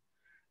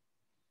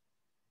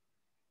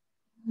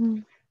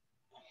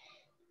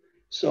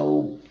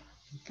 So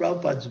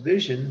Prabhupada's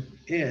vision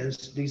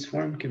is these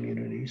farm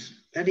communities,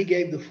 and he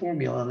gave the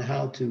formula on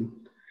how to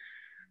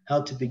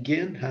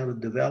begin, how to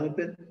develop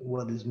it,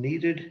 what is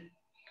needed,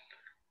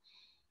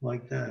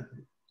 like that.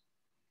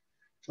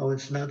 So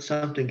it's not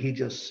something he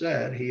just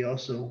said. He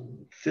also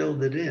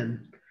filled it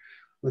in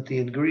with the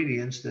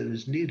ingredients that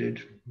is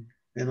needed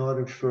in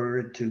order for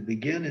it to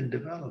begin and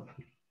develop.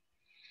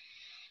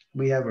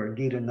 We have our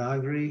Gita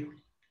Nagari,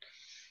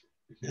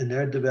 and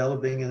they're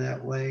developing in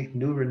that way.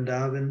 New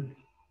Vrindavan,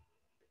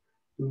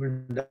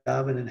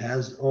 and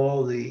has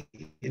all the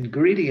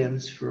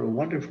ingredients for a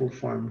wonderful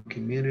farm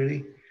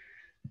community.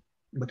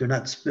 but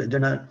they're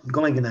not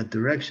going in that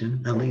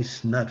direction, at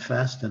least not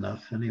fast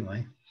enough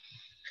anyway.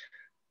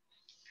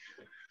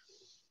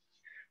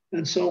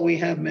 And so we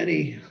have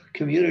many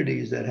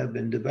communities that have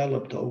been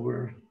developed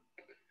over,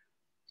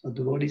 so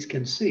devotees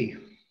can see.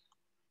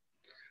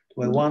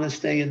 Do I want to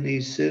stay in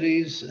these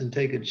cities and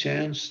take a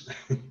chance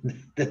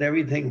that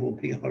everything will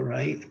be all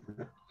right?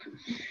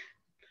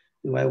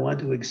 Do I want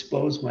to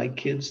expose my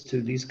kids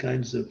to these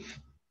kinds of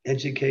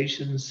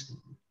educations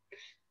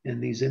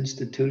and these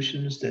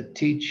institutions that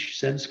teach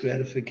sense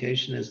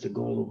gratification as the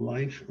goal of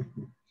life?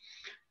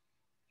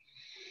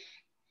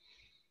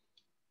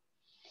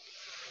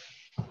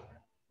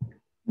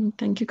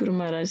 Thank you, Guru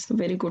Maharaj. It's a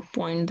very good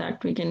point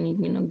that we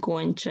can, go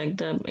and check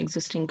the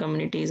existing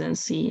communities and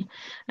see,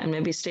 and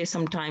maybe stay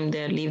some time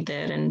there, live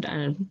there,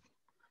 and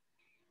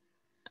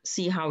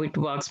see how it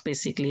works,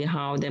 basically,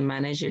 how they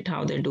manage it,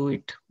 how they do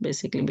it,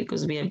 basically,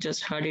 because we have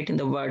just heard it in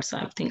the words.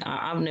 I think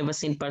I've never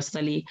seen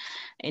personally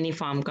any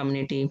farm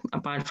community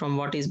apart from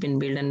what is been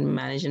built and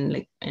managed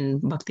in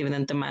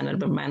Bhaktivedanta manner.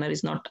 But manner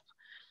is not,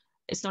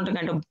 it's not a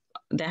kind of,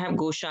 they have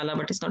Goshala,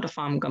 but it's not a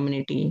farm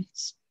community.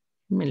 It's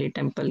mainly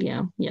temple,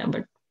 yeah,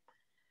 but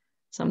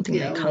something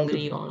like well,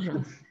 Hungary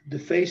or the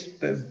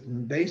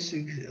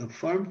basic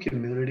farm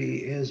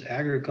community is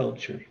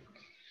agriculture.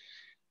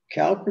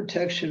 Cow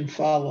protection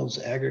follows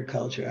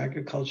agriculture.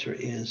 Agriculture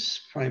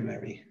is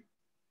primary.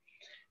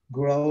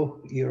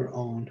 Grow your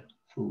own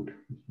food.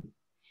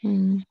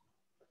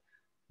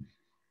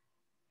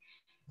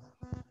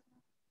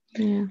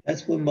 Yeah.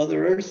 That's what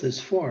Mother Earth is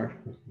for.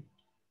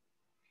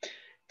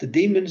 The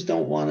demons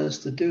don't want us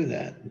to do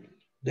that.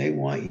 They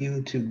want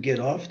you to get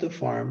off the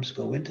farms,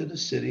 go into the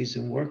cities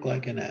and work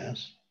like an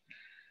ass.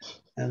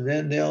 And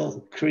then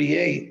they'll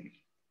create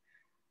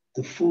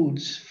the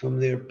foods from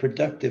their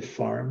productive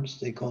farms.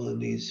 They call them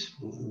these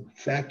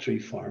factory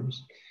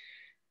farms.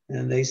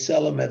 And they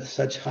sell them at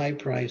such high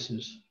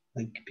prices,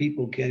 like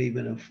people can't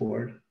even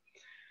afford.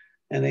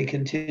 And they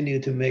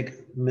continue to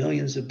make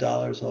millions of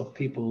dollars off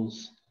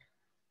people's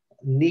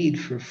need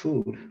for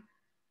food.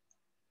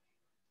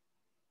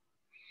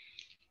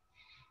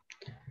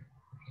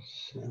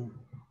 So,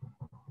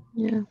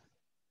 yeah.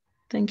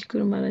 Thank you,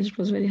 Guru Maharaj. It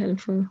was very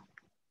helpful.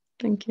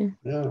 Thank you.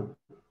 yeah.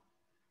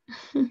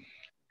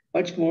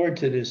 Much more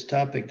to this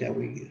topic that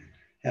we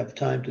have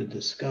time to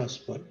discuss,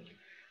 but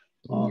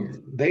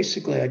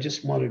basically, I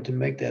just wanted to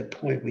make that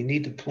point. We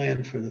need to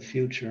plan for the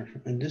future,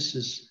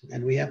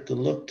 and we have to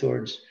look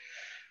towards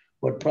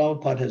what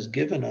Prabhupada has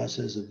given us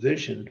as a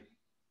vision.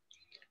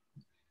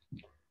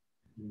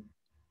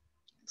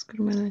 That's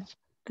Guru Maharaj.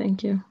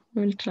 Thank you.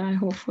 We'll try.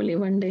 Hopefully,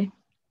 one day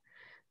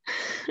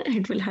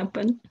it will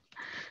happen.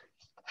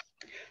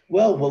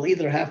 Well, we'll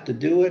either have to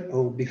do it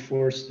or we'll be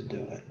forced to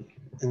do it.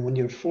 And when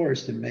you're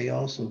forced, it may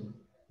also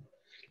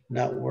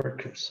not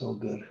work so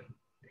good.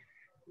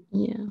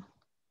 Yeah.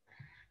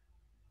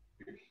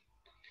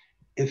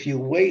 If you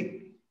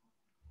wait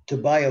to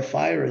buy a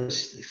fire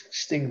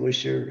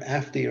extinguisher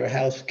after your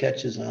house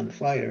catches on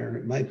fire,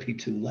 it might be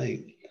too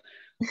late.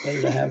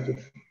 Better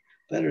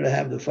to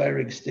have the fire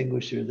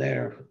extinguisher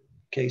there in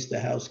case the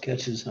house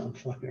catches on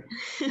fire.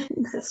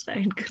 That's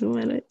right, Guru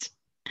Maharaj.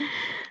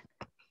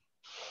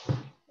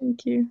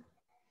 Thank you.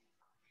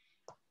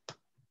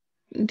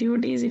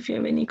 Devotees, if you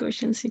have any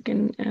questions, you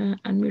can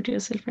unmute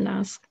yourself and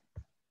ask.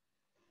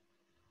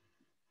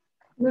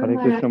 Hare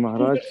Krishna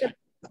Maharaj.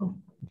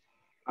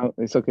 Oh,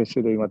 it's okay,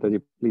 Sridhari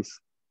Mataji, please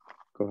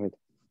go ahead.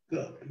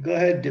 Go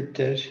ahead,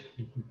 Diptesh.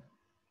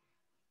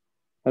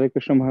 Hare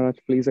Krishna Maharaj,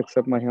 please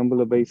accept my humble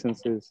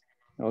obeisances.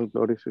 All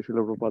glories to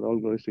Srila Prabhupada, all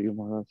glories to you,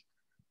 Maharaj.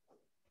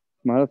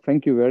 Maharaj,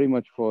 thank you very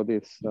much for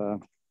this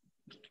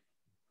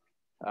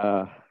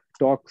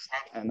talks,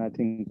 and I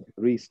think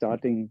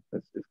restarting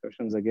this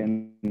discussions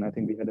again. I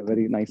think we had a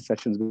very nice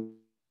sessions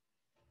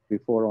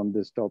before on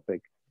this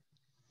topic,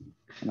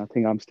 and I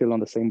think I'm still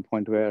on the same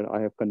point where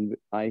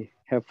I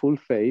have full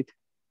faith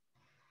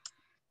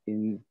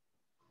in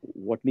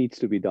what needs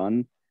to be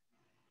done.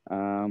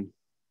 I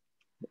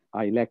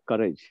lack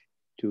courage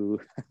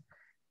to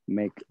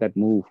make that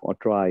move or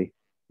try.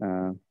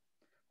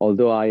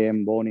 Although I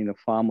am born in a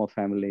farmer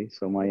family,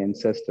 so my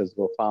ancestors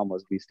were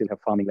farmers, we still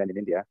have farming land in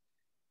India.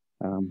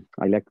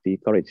 I lack the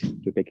courage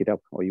to take it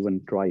up or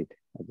even try it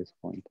at this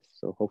point.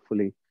 So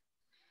hopefully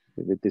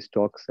with these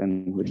talks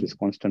and with these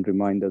constant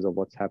reminders of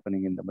what's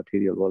happening in the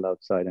material world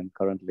outside and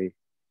currently,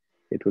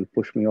 it will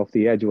push me off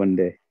the edge one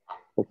day,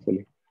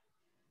 hopefully.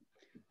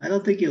 I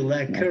don't think you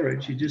lack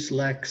courage, you just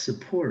lack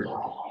support.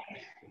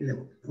 You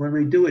know, when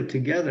we do it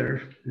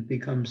together, it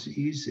becomes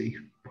easy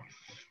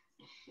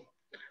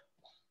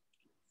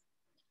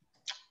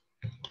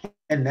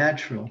and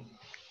natural.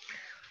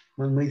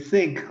 When we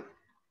think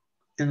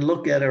and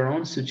look at our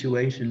own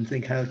situation,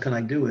 think, how can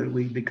I do it?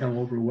 We become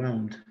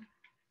overwhelmed.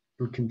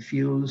 We're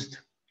confused.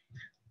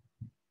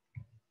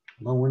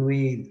 Well, when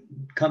we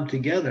come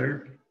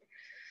together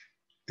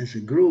as a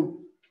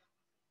group,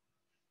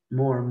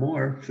 more and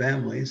more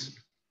families,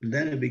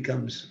 then it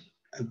becomes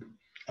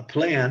a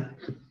plan,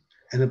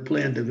 and the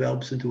plan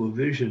develops into a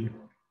vision.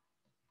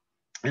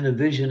 and a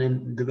vision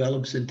and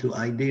develops into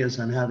ideas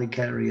on how to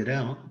carry it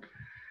out.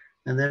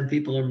 And then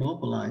people are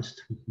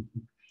mobilized.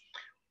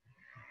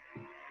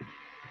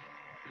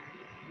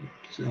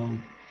 So,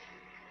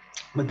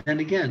 but then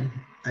again,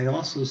 I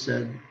also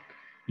said,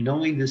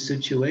 knowing the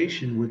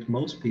situation with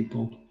most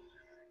people,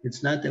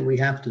 it's not that we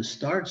have to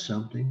start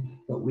something,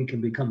 but we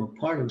can become a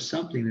part of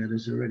something that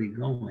is already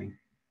going.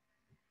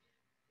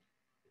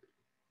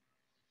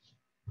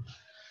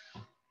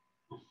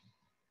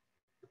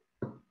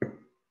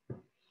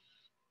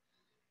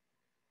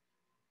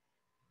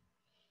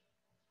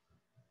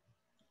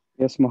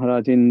 Yes,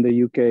 Maharaj, in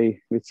the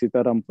UK with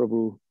Sitaram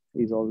Prabhu,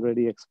 he's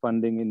already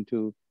expanding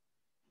into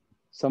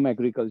some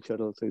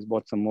agricultural. So he's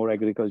bought some more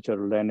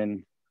agricultural land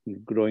and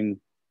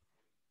growing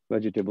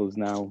vegetables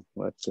now.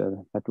 But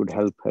that would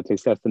help. At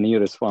least that's the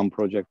nearest farm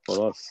project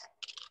for us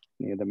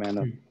near the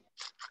manor.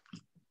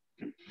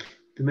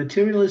 The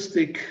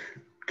materialistic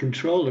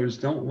controllers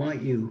don't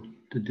want you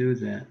to do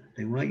that.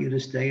 They want you to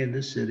stay in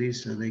the city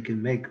so they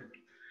can make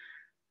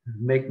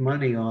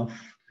money off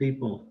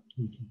people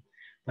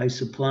by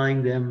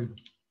supplying them.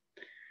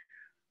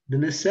 The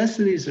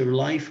necessities of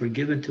life are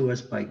given to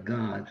us by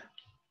God,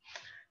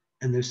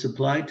 and they're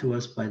supplied to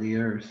us by the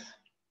earth.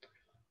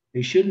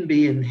 They shouldn't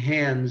be in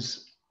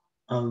hands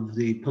of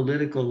the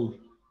political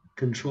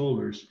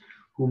controllers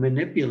who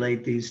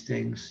manipulate these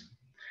things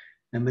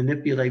and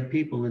manipulate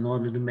people in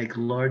order to make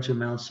large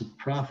amounts of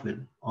profit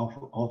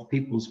off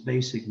people's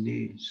basic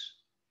needs.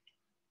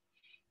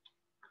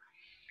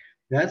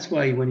 That's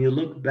why when you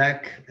look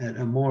back at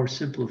a more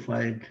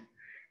simplified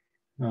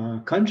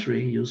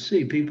country, you'll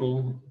see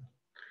people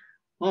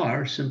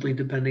are simply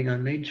depending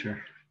on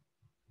nature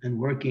and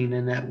working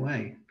in that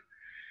way.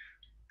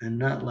 And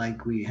not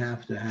like we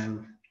have to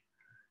have,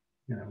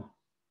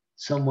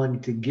 someone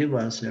to give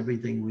us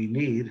everything we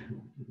need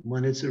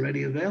when it's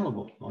already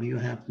available. All you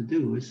have to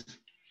do is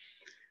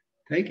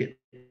take it.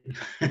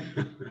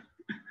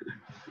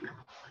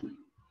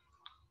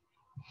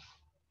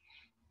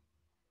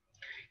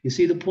 You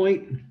see the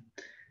point?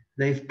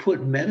 They've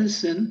put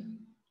medicine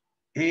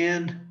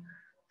and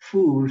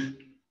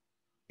food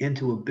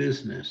into a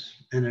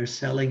business and are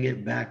selling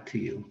it back to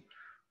you.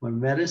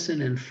 When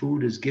medicine and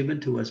food is given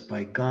to us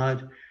by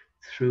God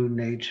through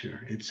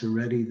nature, it's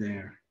already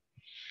there.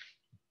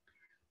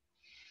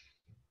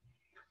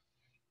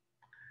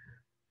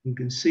 You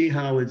can see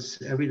how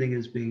everything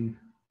is being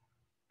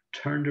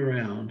turned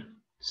around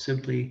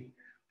simply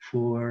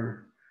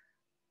for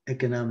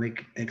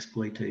economic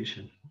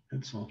exploitation.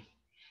 That's all.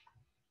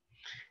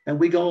 And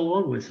we go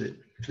along with it,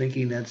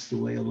 thinking that's the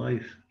way of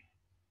life.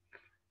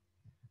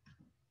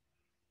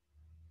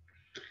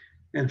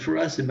 And for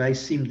us, it might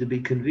seem to be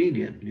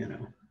convenient,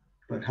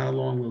 but how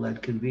long will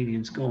that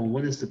convenience go? And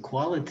what is the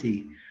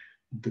quality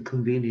of the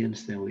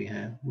convenience that we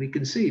have? We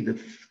can see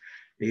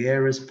the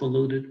air is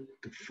polluted,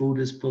 the food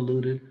is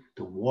polluted,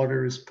 the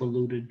water is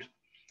polluted,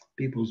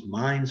 people's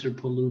minds are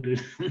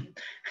polluted.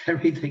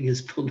 Everything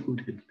is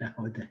polluted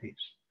nowadays.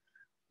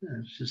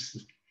 It's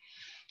just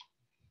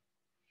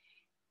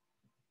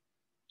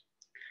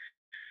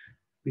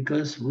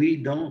because we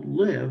don't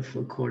live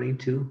according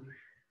to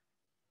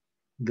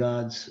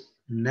God's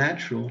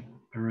natural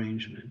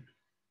arrangement.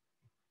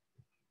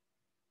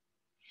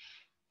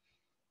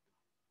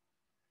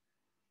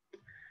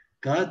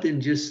 God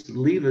didn't just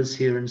leave us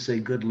here and say,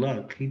 good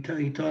luck. He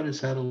taught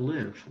us how to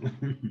live.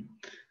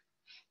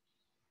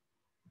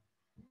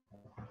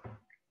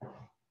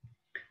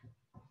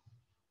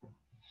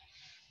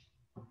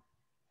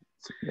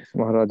 Yes,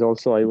 Maharaj,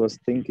 also I was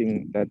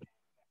thinking that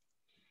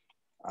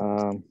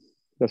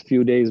a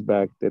few days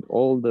back that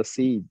all the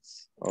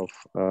seeds of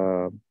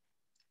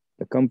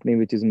the company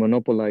which is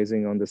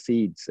monopolizing on the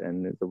seeds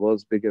and the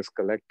world's biggest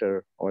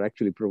collector or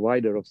actually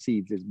provider of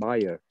seeds is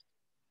Bayer.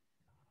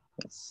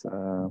 Yes,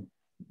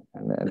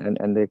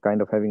 and they're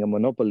kind of having a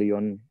monopoly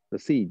on the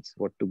seeds,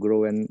 what to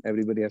grow, and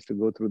everybody has to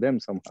go through them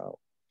somehow.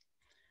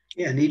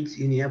 Yeah, and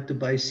you have to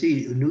buy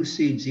new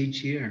seeds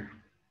each year.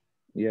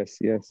 Yes,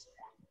 yes.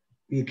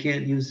 You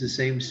can't use the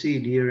same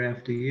seed year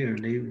after year.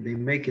 They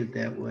make it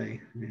that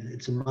way.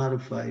 It's a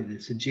modified,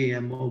 it's a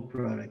GMO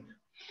product.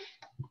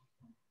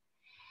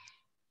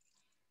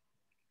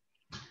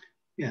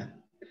 Yeah,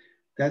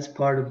 that's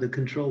part of the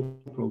control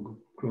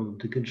program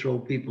to control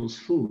people's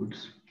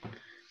foods.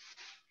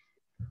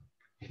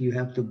 You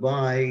have to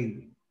buy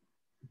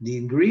the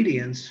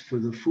ingredients for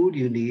the food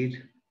you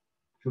need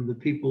from the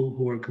people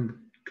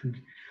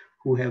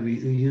who have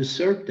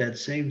usurped that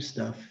same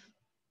stuff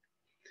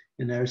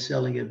and they're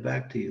selling it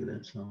back to you.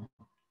 That's all.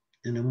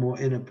 In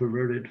a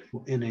perverted,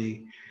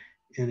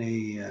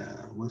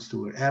 what's the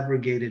word?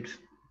 Abrogated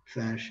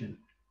fashion,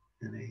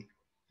 in a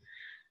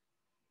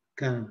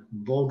kind of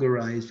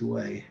vulgarized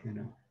way,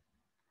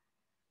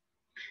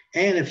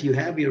 And if you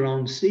have your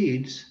own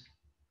seeds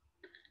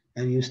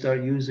and you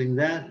start using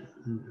that,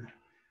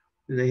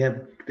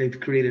 they've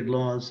created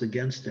laws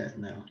against that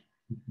now.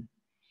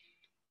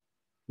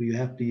 You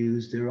have to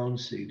use their own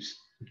seeds.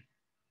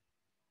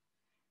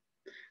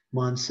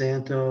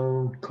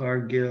 Monsanto,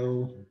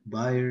 Cargill,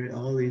 Bayer,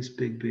 all these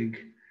big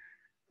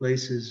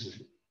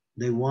places,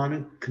 They want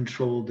to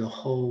control the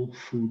whole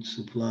food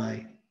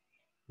supply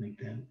like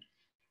that.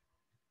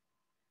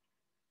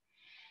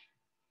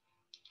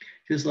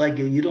 Just like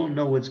you don't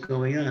know what's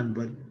going on,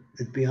 but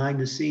behind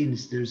the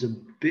scenes, there's a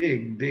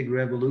big, big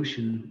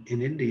revolution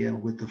in India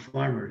with the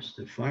farmers.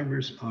 The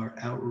farmers are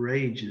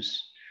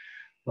outrageous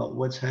about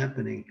what's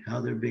happening,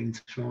 how they're being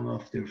thrown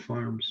off their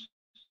farms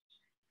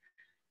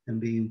and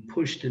being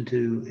pushed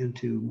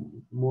into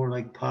more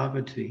like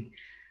poverty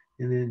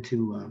and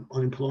into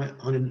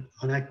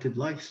unactive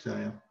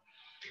lifestyle.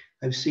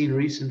 I've seen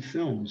recent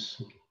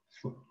films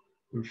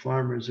where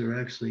farmers are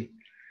actually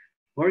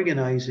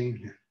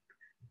organizing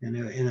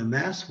in a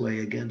mass way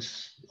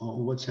against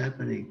all what's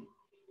happening.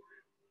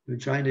 They're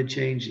trying to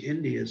change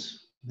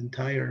India's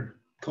entire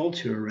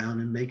culture around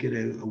and make it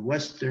a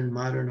Western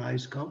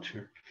modernized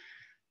culture,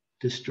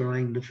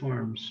 destroying the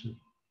farms.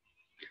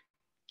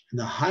 And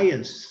the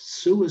highest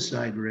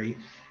suicide rate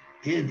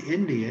in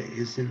India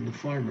is in the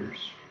farmers,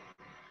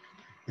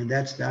 and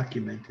that's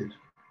documented.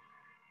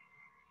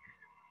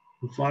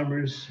 The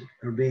farmers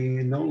are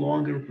being no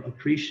longer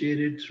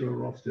appreciated,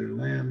 thrown off their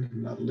land,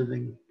 not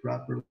living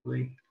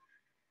properly.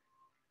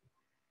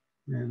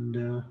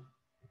 And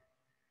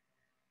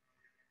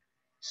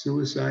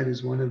suicide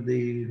is one of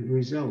the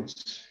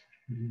results.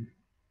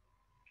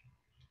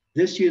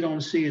 This you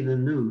don't see in the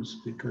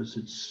news because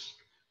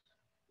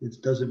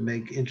it doesn't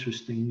make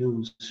interesting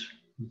news.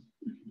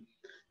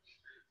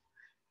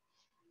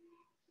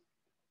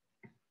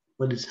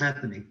 But it's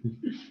happening.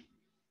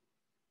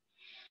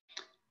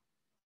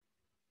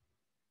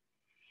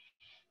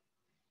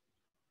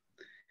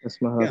 Yes,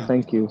 Maharaj, Yeah.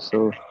 thank you.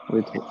 So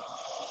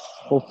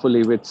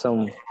hopefully with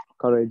some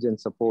courage and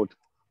support,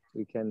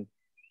 we can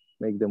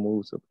make the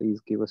move. So please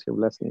give us your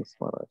blessings,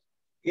 Maharaj.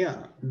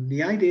 Yeah,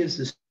 the idea is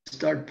to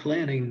start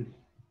planning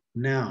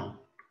now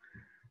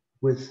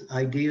with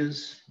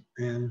ideas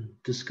and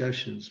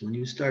discussions. When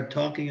you start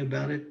talking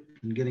about it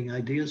and getting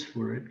ideas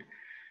for it,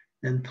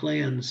 then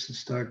plans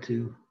start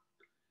to,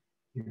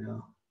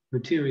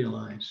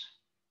 materialize.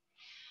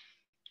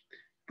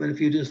 But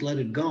if you just let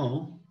it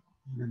go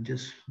and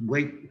just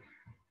wait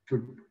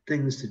for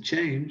things to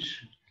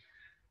change,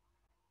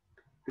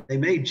 they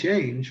may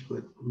change,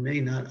 but may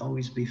not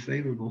always be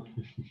favorable.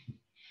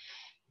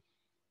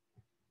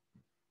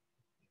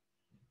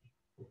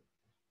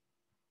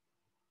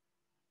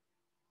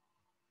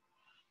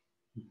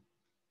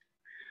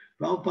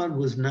 Prabhupada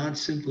was not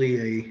simply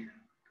a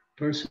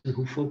person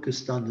who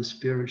focused on the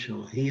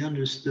spiritual. He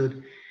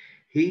understood,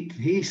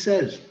 he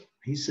said,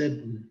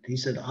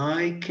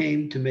 I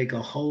came to make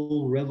a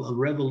whole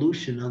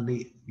revolution on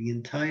the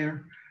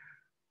entire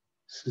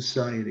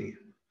society,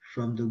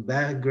 from the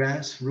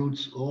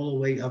grassroots all the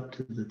way up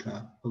to the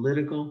top.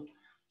 Political,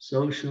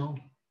 social,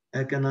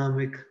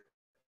 economic,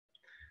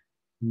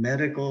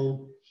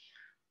 medical,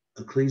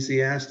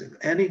 ecclesiastic,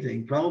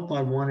 anything.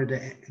 Prabhupada wanted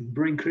to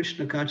bring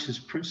Krishna conscious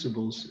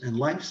principles and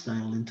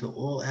lifestyle into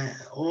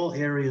all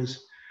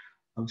areas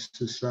of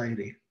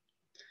society.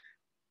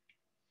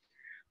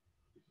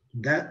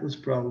 That was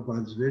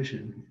Prabhupada's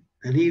vision.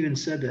 And he even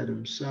said that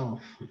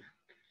himself.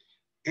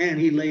 And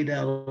he laid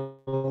out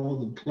all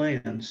the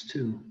plans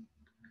too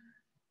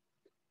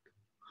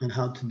on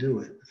how to do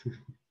it.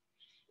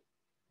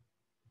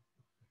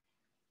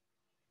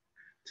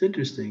 It's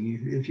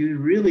interesting. If you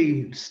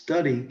really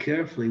study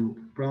carefully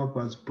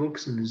Prabhupada's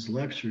books and his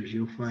lectures,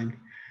 you'll find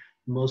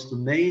the most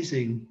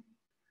amazing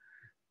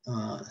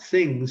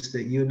things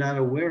that you're not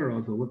aware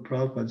of what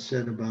Prabhupada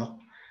said about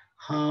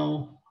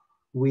how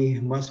we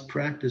must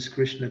practice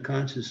Krishna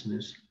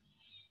consciousness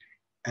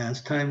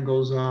as time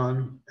goes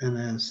on and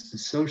as the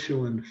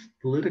social and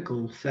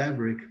political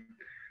fabric,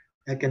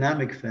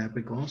 economic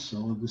fabric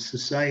also of the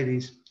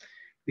societies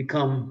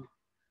become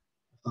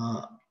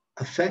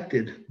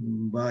affected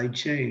by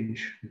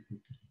change.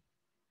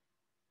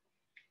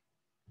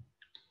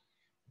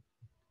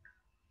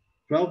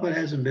 Prabhupada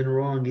hasn't been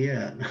wrong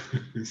yet.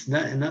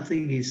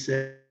 Nothing he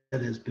said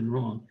has been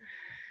wrong.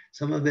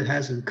 Some of it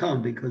hasn't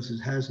come because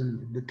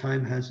the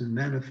time hasn't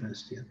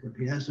manifested yet, but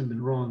he hasn't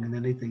been wrong in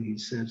anything he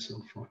said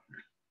so far.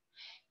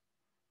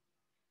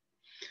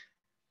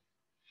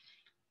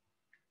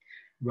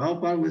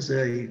 Prabhupada was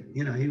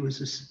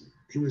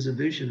he was a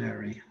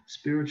visionary,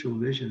 spiritual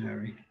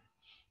visionary.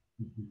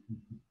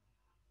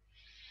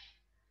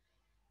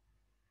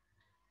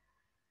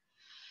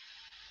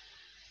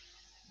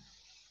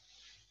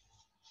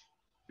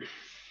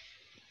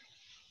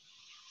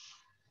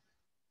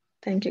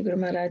 Thank you, Guru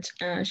Maharaj.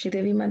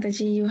 Sridevi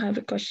Mataji, you have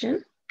a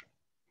question?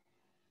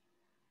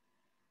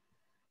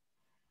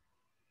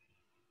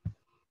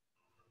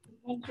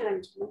 Thank you,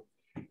 Anjali.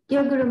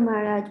 Dear Guru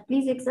Maharaj,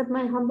 please accept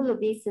my humble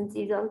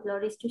obeisances. All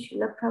glories to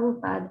Srila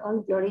Prabhupada. All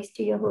glories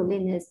to your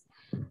holiness.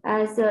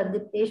 As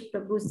Dipesh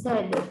Prabhu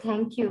said,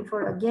 thank you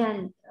for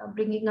again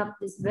bringing up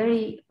this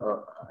very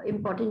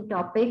important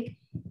topic.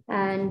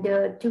 And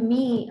to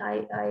me,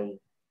 I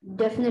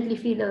definitely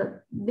feel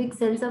a big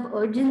sense of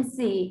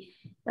urgency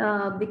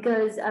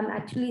because I'm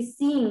actually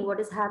seeing what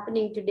is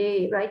happening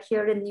today right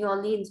here in New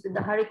Orleans with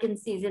the hurricane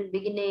season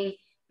beginning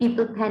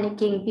people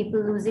panicking,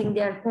 people losing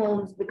their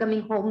homes,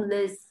 becoming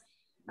homeless.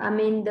 I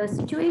mean, the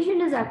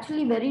situation is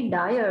actually very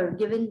dire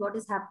given what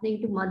is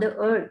happening to Mother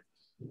Earth.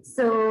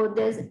 So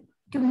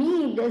to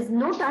me, there's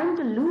no time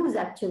to lose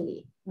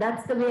actually.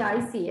 That's the way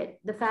I see it.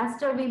 The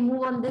faster we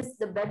move on this,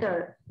 the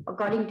better,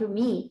 according to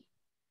me.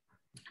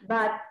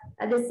 But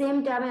at the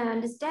same time, I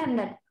understand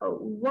that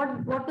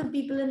what will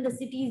people in the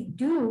cities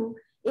do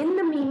in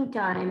the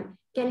meantime?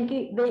 Can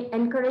they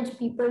encourage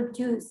people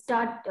to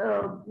start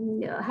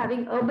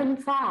having urban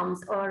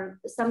farms or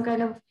some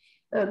kind of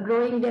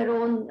growing their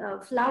own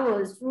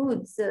flowers,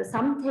 fruits,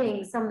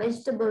 something, some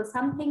vegetables,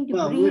 something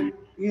to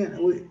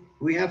breathe?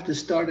 We have to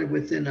start it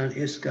within an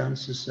ISKCON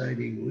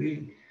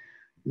society.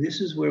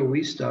 This is where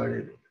we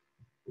started.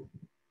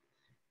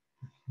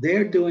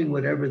 They're doing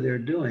whatever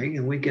they're doing,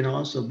 and we can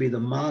also be the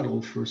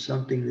model for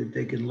something that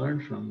they can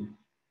learn from.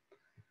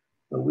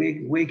 But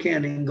we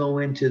can't even go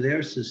into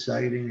their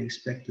society and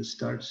expect to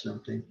start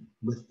something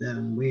with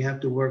them. We have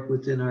to work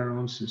within our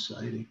own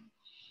society.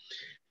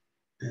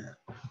 Yeah,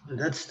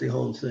 that's the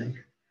whole thing.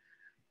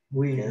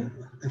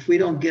 If we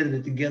don't get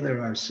it together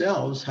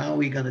ourselves, how are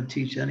we going to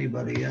teach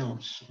anybody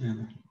else?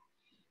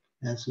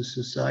 As a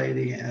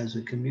society, as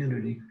a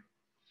community.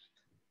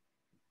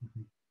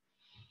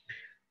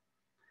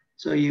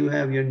 So you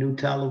have your new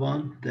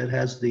Taliban that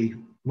has the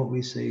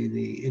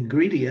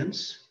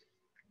ingredients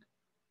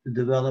to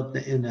develop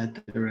in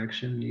that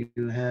direction.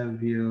 You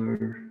have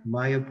your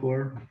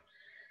Mayapur.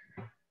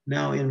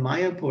 Now in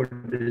Mayapur,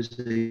 there's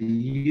a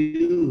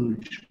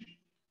huge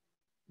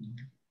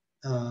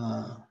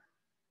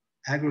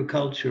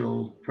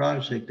agricultural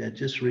project that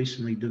just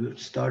recently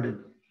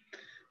started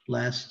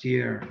last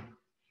year,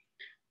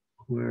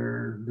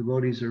 where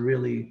devotees are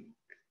really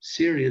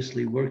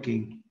seriously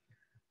working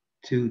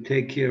to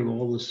take care of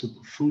all the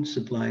food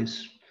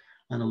supplies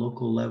on a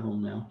local level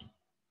now.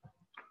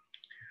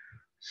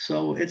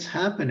 So it's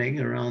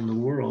happening around the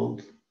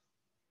world.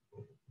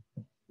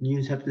 You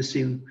just have to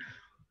see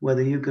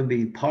whether you can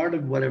be part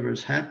of whatever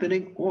is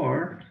happening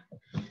or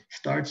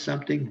start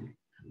something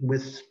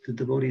with the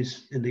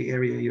devotees in the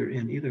area you're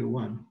in, either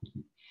one.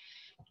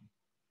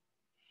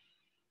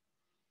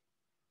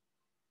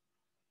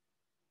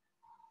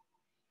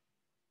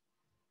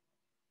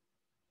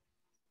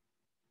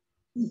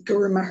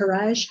 Guru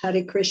Maharaj,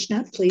 Hare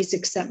Krishna, please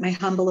accept my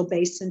humble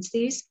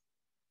obeisances.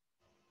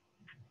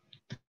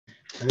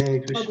 Hare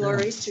Krishna. All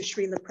glories to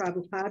Srila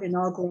Prabhupada and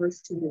all glories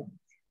to you.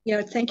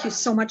 Yeah, thank you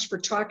so much for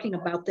talking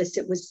about this.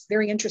 It was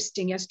very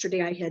interesting.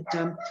 Yesterday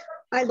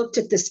I looked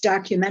at this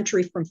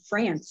documentary from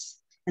France,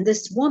 and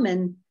this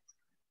woman,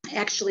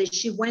 actually,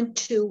 she went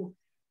to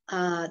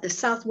the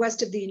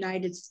southwest of the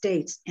United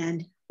States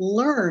and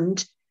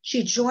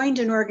she joined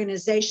an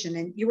organization,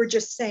 and you were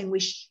just saying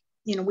we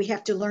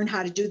have to learn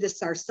how to do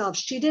this ourselves.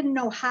 She didn't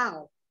know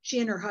how,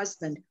 she and her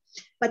husband,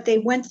 but they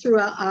went through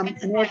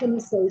an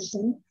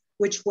organization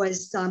which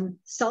was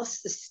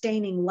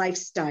self-sustaining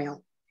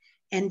lifestyle.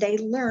 And they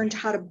learned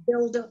how to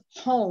build a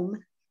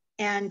home.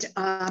 And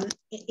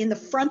in the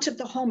front of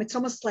the home, it's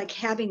almost like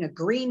having a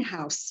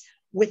greenhouse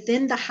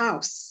within the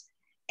house.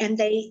 And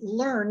they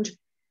learned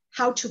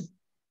how to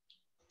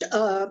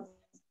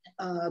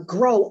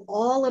grow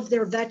all of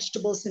their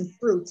vegetables and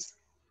fruits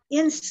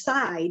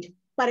inside,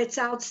 but it's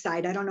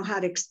outside. I don't know how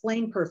to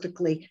explain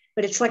perfectly,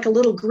 but it's like a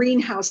little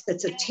greenhouse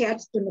that's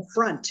attached in the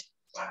front.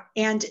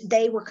 And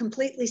they were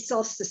completely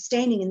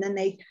self-sustaining. And then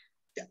they,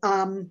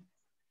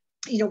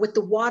 with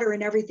the water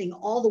and everything,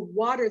 all the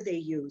water they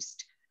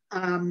used,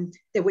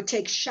 they would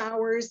take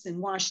showers and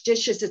wash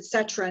dishes,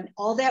 etc. And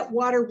all that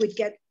water would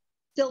get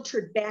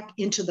filtered back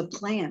into the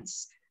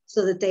plants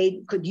so that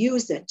they could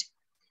use it.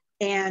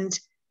 And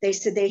they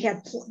said they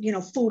had,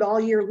 food all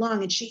year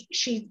long. And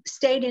she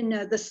stayed in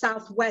the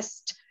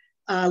Southwest,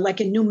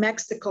 like in New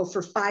Mexico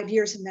for 5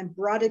 years, and then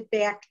brought it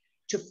back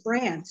to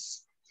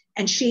France.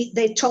 And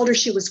they told her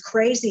she was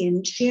crazy,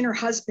 and she and her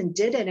husband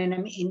did it. And I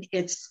mean,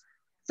 it's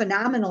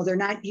phenomenal. They're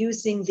not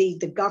using the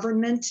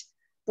government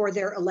for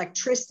their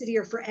electricity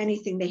or for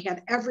anything. They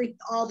have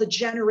all the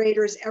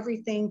generators,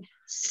 everything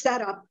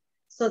set up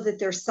so that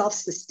they're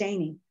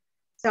self-sustaining.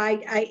 So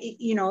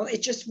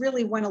it just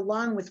really went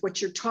along with what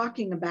you're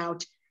talking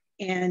about.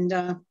 And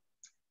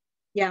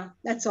yeah,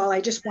 that's all. I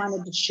just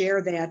wanted to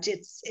share that.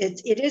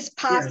 It is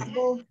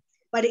possible. Yeah.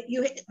 But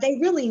they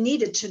really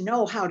needed to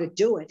know how to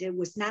do it. It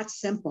was not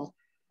simple.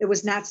 It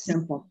was not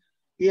simple.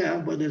 Yeah,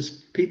 but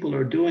as people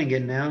are doing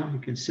it now, you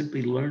can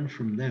simply learn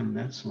from them.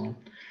 That's all.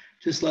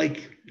 Just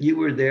like you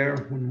were there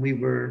when we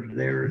were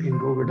there in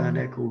Govardhan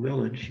Echo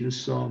Village, you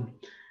saw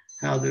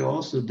how they're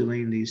also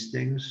doing these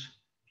things.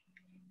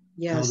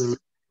 Yes. How they're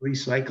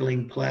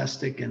recycling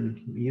plastic and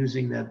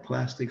using that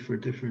plastic for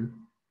different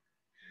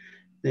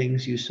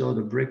things. You saw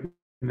the brick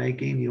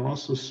making. You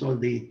also saw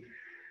the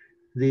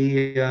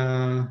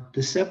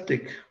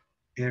septic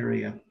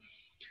area,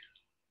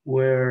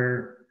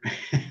 where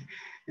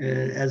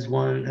as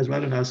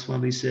Radhanath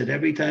Swami said,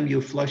 every time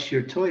you flush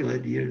your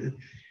toilet,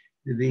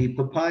 the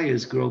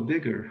papayas grow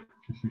bigger.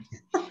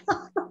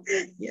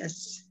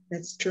 Yes,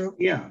 that's true.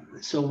 Yeah.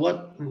 So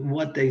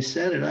what they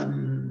said,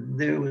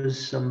 there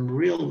was some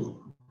real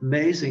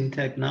amazing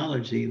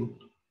technology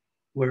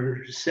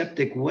where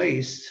septic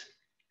waste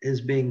is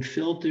being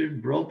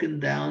filtered, broken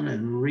down,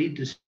 and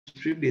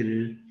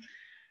redistributed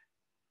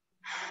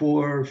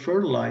for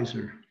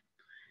fertilizer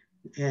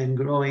and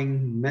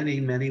growing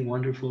many, many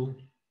wonderful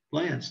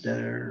plants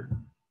that are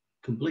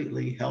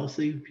completely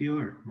healthy,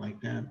 pure, like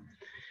that.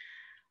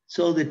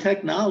 So the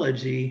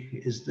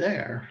technology is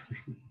there,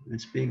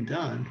 it's being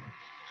done.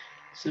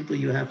 Simply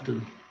you have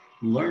to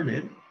learn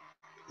it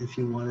if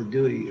you want to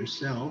do it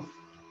yourself.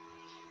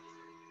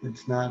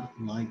 It's not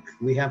like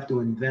we have to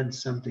invent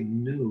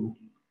something new.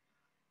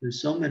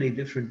 There's so many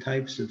different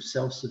types of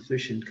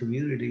self-sufficient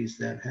communities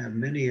that have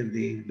many of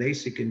the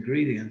basic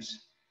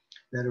ingredients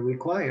that are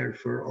required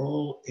for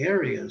all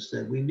areas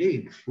that we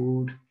need: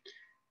 food,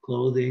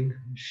 clothing,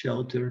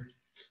 shelter,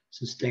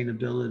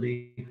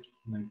 sustainability,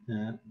 like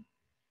that.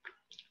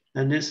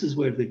 And this is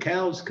where the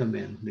cows come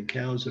in. The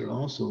cows are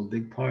also a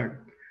big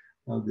part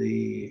of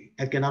the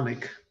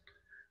economic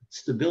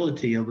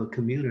stability of a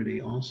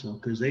community also,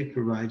 because they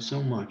provide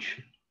so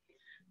much.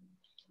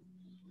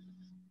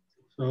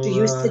 So, do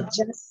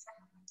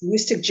you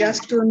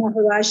suggest, Guru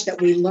Maharaj,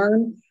 that we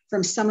learn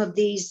from some of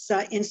these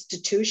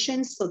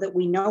institutions so that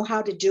we know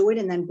how to do it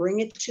and then bring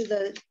it to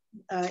the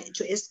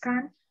to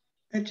ISKCON?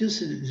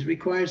 it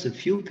requires a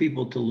few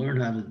people to learn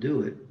how to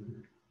do it,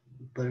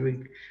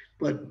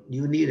 but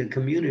you need a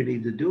community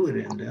to do it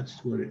in.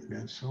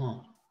 That's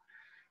all.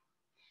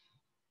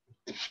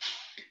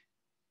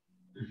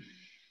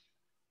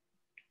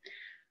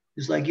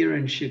 It's like you're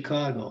in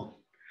Chicago.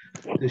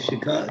 Does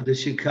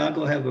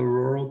Chicago have a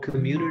rural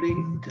community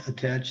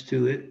attached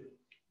to it?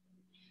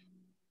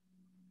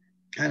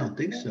 I don't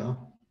think so.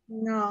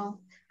 No,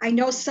 I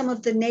know some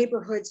of the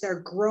neighborhoods are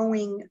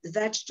growing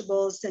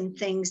vegetables and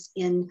things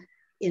in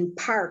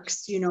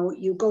parks. You know,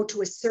 you go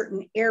to a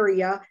certain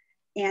area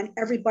and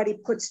everybody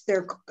puts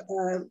their,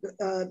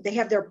 they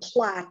have their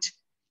plot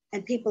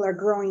and people are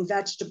growing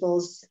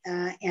vegetables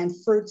and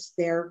fruits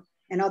there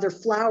and other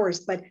flowers,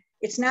 but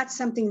it's not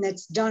something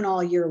that's done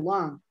all year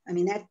long. I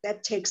mean,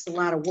 that takes a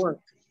lot of work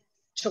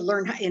to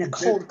learn how, in a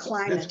cold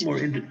climate.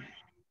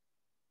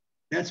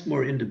 That's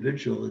more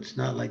individual. It's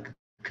not like a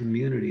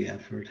community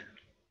effort.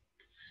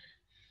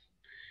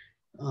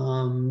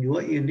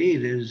 What you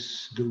need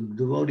is the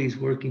devotees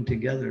working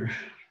together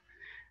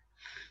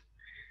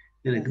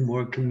in a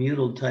more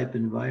communal type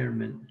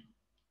environment.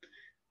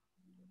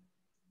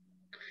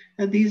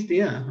 And these,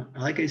 yeah,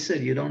 like I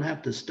said, you don't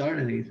have to start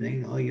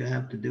anything. All you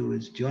have to do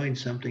is join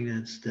something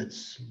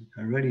that's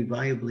already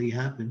viably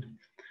happened.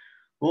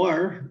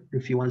 Or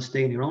if you want to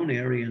stay in your own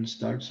area and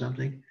start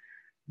something,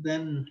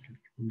 then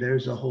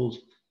there's a whole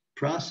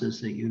process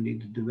that you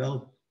need to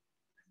develop.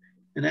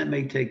 And that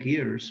may take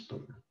years,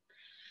 but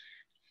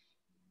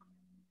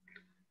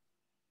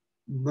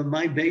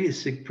my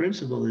basic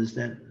principle is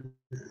that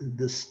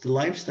the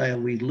lifestyle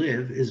we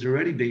live is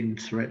already being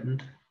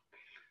threatened,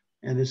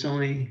 and it's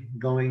only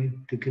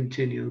going to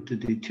continue to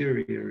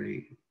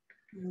deteriorate.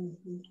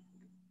 Mm-hmm.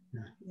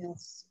 Yeah.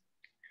 Yes.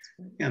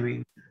 I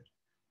mean,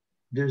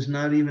 there's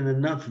not even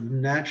enough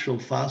natural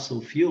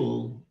fossil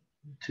fuel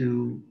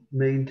to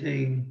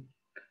maintain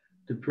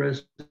the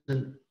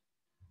present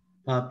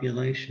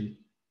population.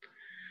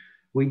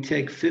 We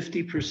take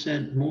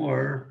 50%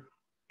 more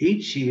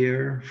each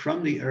year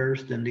from the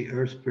earth than the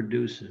earth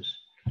produces.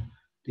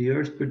 The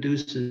earth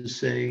produces,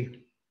 say,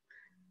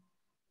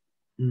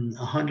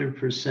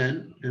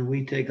 100%, and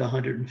we take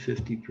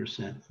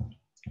 150%.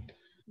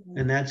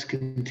 And that's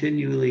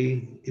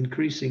continually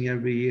increasing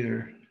every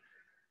year.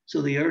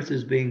 So the earth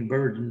is being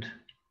burdened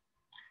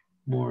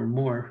more and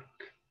more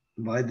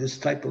by this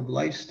type of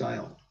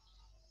lifestyle.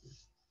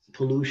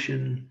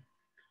 Pollution,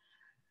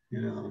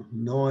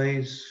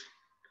 noise.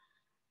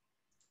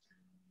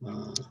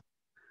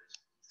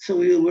 So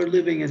we're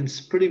living in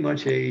pretty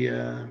much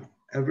a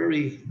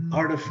very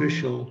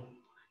artificial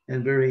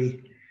and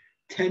very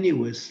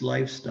tenuous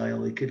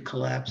lifestyle. It could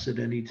collapse at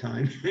any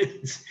time.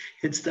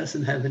 It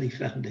doesn't have any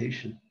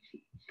foundation.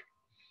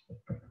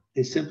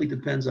 It simply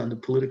depends on the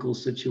political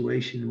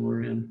situation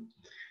we're in.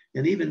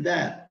 And even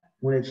that,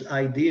 when it's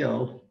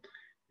ideal,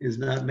 is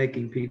not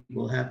making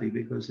people happy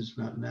because it's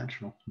not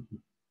natural.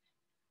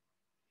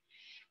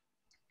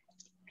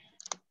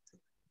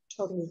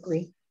 Totally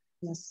agree.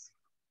 Yes.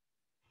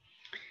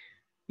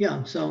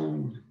 Yeah,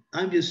 so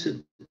I'm just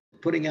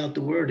putting out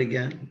the word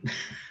again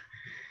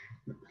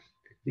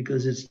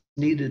because it's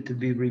needed to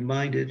be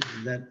reminded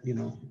that,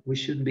 we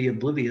shouldn't be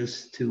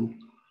oblivious to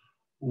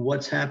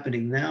what's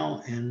happening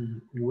now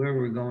and where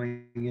we're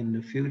going in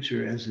the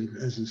future as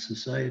a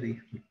society.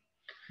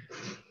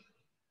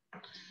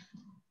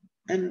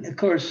 And of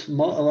course, a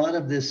lot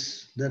of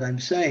this that I'm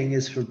saying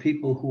is for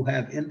people who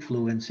have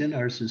influence in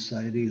our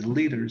society, the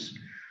leaders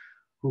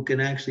who can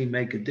actually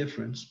make a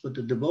difference. But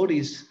the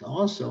devotees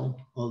also,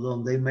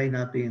 although they may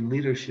not be in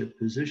leadership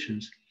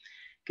positions,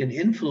 can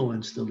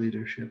influence the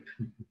leadership.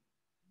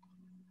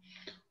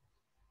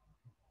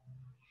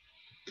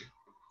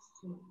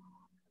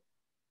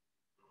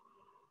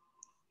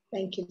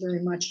 Thank you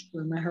very much,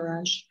 Guru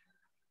Maharaj.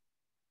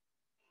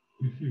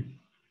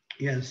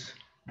 Yes.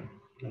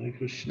 Hare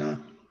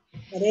Krishna.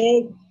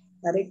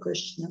 Hare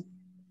Krishna.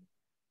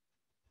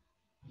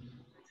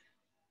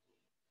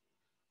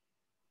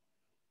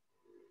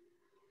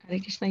 Hare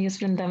Krishna, yes,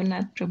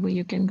 Vrindavanath Prabhu,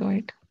 you can go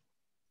ahead.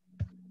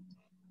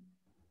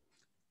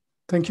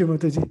 Thank you,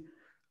 Mataji.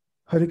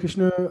 Hare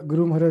Krishna,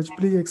 Guru Maharaj,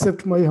 please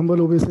accept my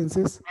humble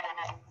obeisances.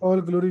 All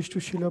glories to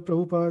Srila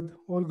Prabhupada.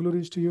 All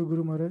glories to you,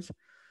 Guru Maharaj.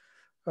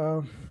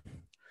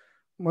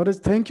 Maharaj,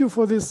 thank you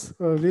for this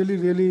really,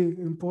 really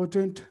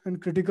important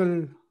and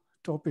critical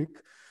topic.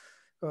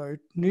 It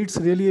needs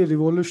really a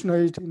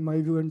revolutionized, in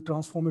my view, and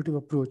transformative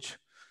approach,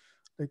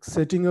 like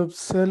setting up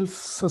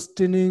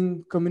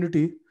self-sustaining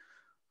community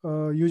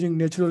using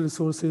natural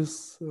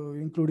resources,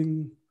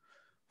 including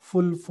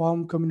full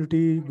farm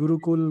community,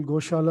 Gurukul,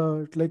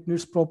 Goshala. It like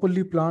needs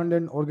properly planned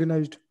and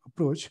organized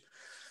approach.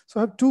 So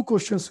I have two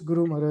questions,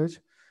 Guru Maharaj.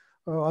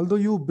 Although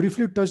you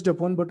briefly touched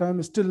upon, but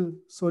I'm still,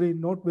 sorry,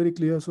 not very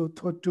clear. So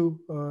thought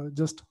to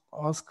just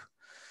ask.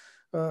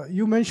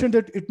 You mentioned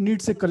that it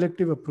needs a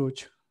collective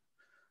approach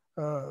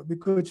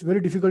because it's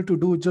very difficult to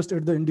do just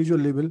at the individual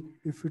level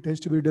if it has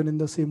to be done in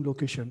the same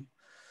location.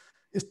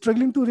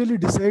 Struggling to really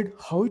decide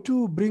how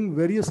to bring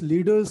various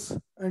leaders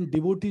and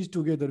devotees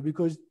together,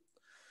 because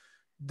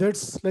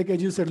that's like,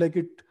 as you said, like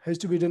it has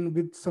to be done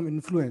with some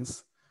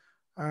influence.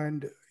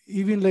 And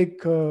even like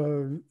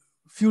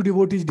few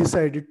devotees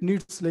decide, it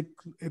needs like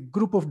a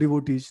group of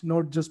devotees,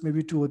 not just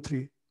maybe 2 or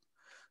 3,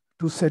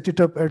 to set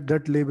it up at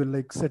that level,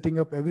 like setting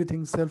up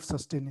everything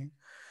self-sustaining.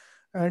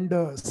 And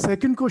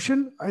second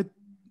question, I'm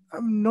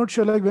not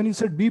sure, like when you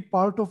said be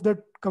part of that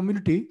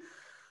community,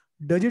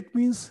 does it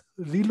means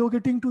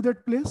relocating to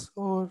that place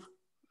or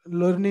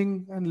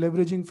learning and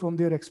leveraging from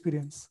their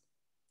experience?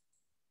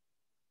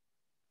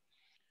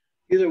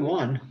 Either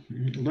one.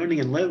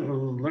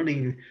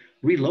 Learning,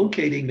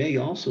 relocating may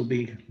also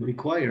be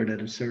required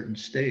at a certain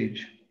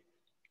stage.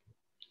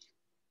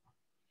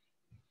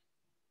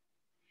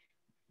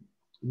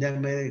 That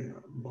may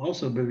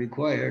also be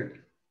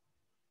required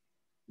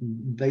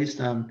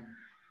based on,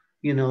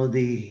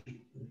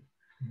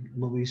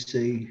 what we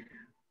say,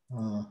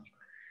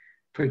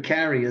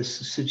 precarious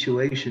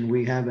situation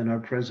we have in our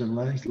present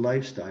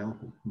lifestyle,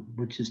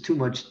 which is too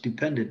much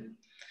dependent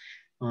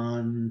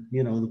on,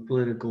 the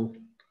political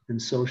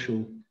and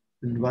social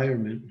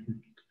environment,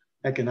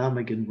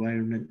 economic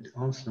environment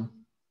also.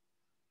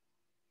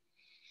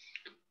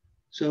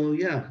 So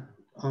yeah,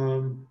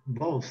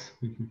 both.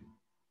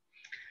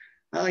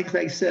 Like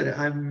I said,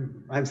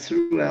 I've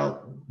threw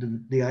out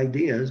the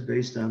ideas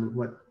based on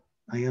what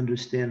I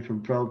understand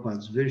from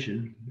Prabhupada's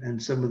vision and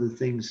some of the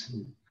things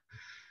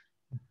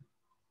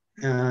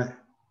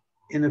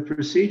in a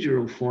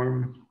procedural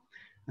form.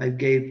 I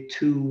gave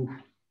 2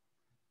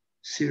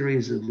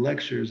 series of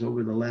lectures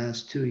over the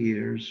last 2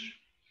 years,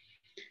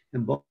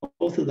 and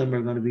both of them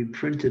are going to be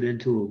printed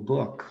into a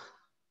book.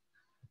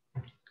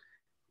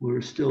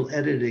 We're still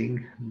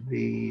editing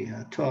the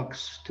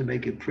talks to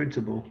make it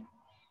printable.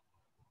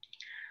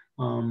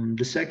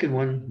 The second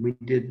one we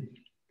did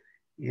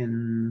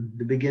in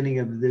the beginning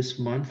of this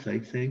month, I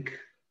think.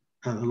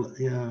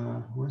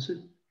 Was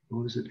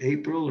it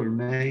April or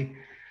May?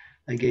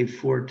 I gave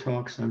 4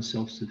 talks on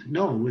self-sufficiency.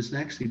 No, it was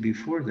actually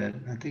before that.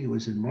 I think it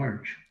was in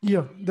March.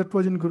 Yeah, that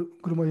was in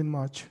Guruma in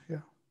March.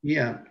 Yeah.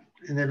 Yeah,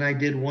 and then I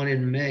did one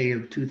in May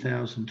of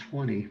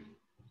 2020.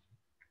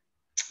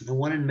 The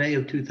one in May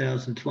of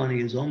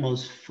 2020 is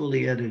almost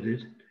fully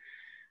edited,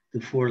 the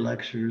 4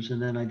 lectures,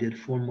 and then I did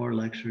 4 more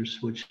lectures,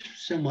 which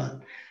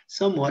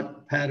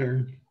somewhat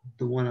pattern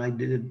the one I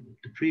did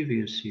the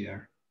previous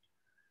year.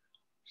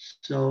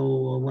 So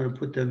I want to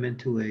put them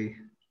into a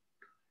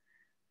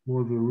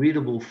more of a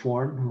readable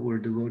form where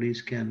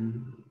devotees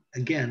can,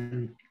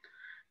 again,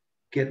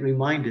 get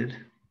reminded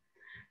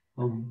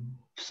of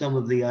some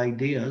of the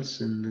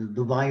ideas and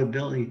the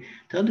viability.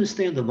 To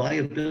understand the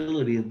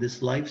viability of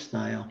this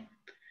lifestyle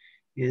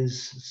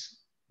is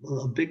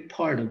a big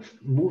part of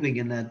moving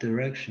in that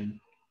direction.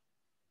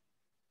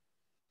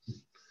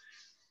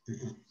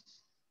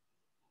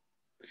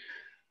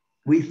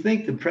 We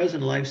think the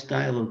present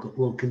lifestyle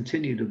will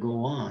continue to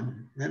go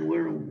on, and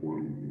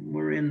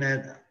we're in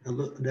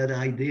that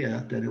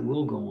idea that it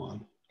will go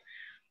on.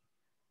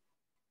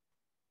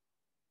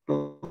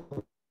 But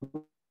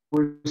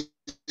we're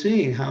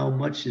seeing how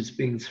much is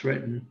being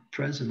threatened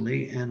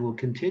presently and will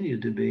continue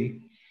to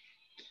be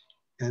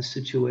as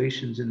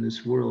situations in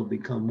this world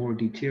become more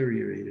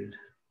deteriorated.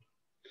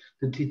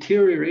 The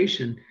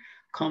deterioration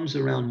comes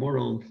around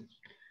moral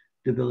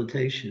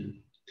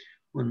debilitation.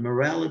 When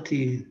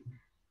morality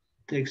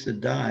takes a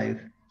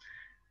dive,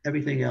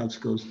 everything else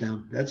goes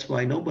down. That's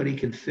why nobody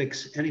can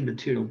fix any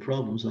material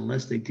problems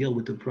unless they deal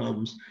with the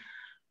problems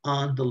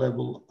on the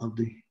level of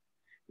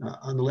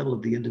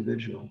the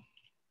individual.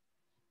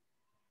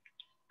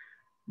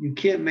 You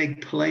can't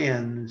make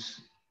plans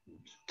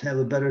to have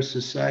a better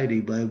society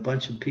by a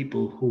bunch of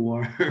people who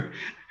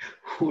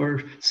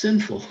are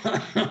sinful,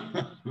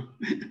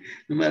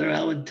 no matter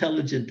how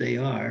intelligent they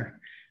are.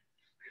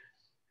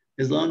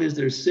 As long as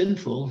they're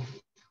sinful,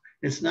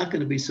 it's not going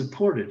to be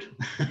supported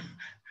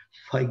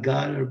by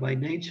God or by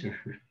nature.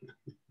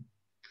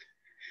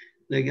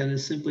 They're going to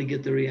simply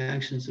get the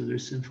reactions of their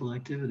sinful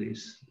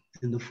activities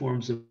in the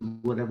forms of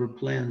whatever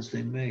plans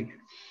they make,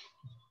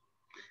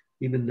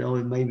 even though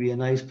it may be a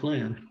nice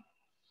plan.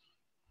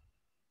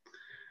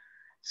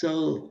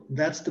 So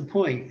that's the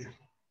point.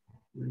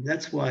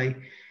 That's why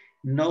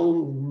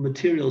no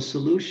material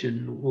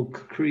solution will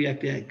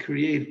create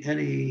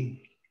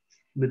any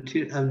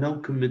material,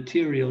 no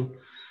material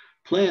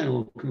plan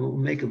will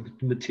make a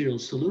material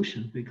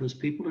solution, because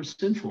people are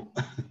sinful.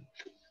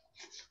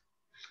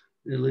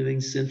 They're living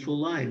sinful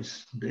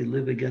lives. They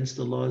live against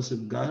the laws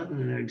of God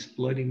and they're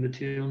exploiting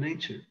material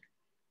nature.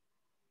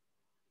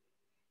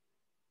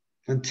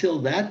 Until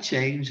that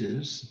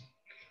changes,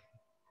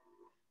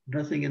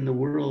 nothing in the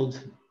world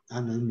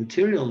on the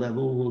material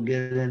level will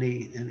get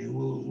any, and it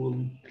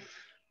will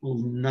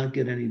not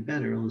get any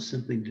better. It will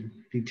simply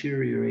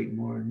deteriorate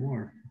more and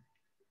more.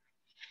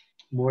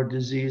 More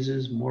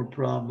diseases, more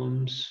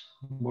problems,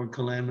 more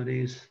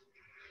calamities,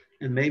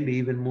 and maybe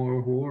even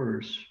more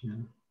wars. You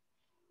know?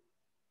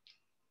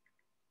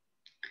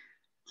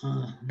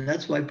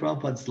 That's why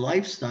Prabhupada's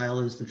lifestyle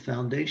is the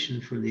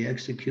foundation for the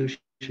execution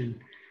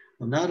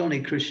of not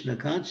only Krishna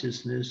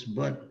consciousness,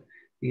 but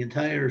the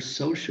entire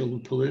social,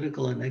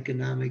 political, and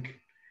economic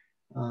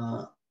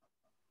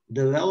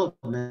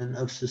development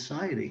of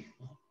society.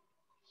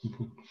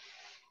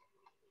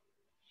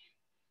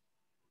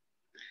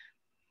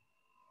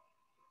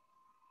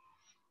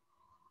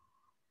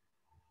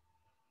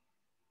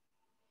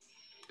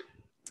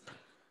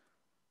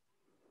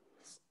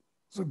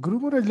 So Guru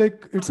Maharaj,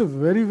 like it's a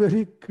very,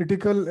 very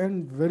critical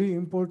and very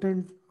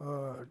important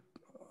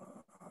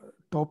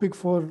topic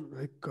for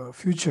like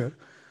future,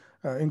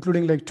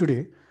 including like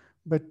today.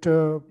 But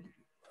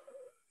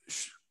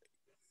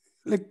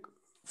like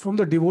from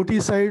the devotee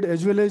side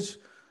as well as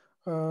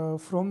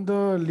from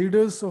the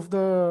leaders of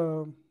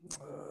the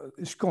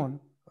ISKCON,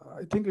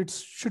 I think it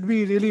should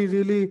be really,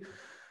 really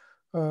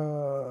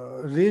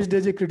raised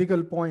as a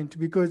critical point,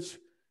 because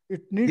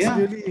it needs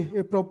really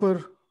a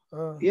proper.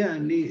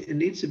 It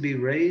needs to be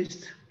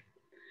raised,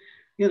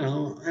 you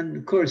know, and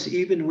of course,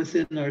 even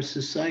within our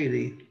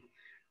society,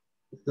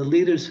 the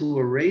leaders who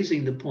are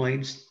raising the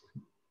points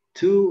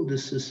to the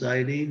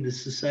society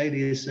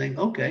is saying,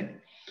 okay,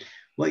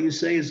 what you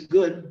say is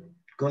good,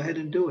 go ahead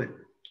and do it.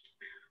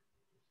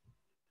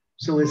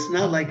 So it's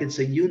not like it's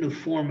a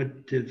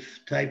uniformative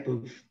type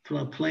of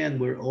plan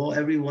where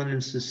everyone in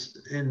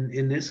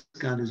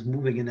ISKCON is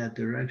moving in that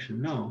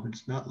direction. No,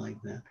 it's not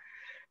like that.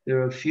 There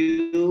are a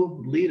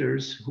few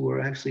leaders who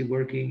are actually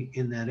working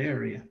in that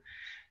area.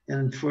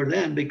 And for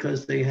them,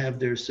 because they have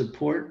their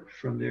support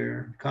from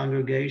their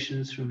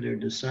congregations, from their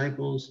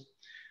disciples,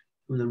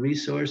 from the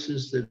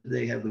resources that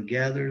they have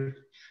gathered,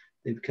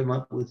 they've come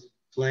up with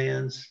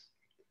plans.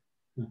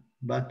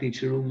 Bhakti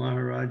Charu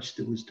Maharaj,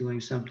 that was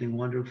doing something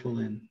wonderful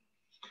in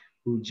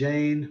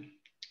Ujjain.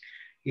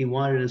 He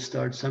wanted to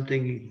start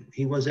something.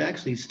 He was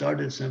actually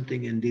started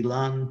something in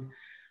DeLon,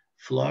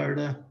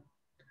 Florida.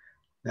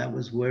 That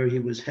was where he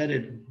was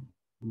headed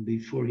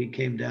before he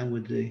came down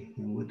with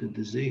the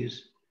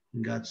disease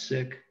and got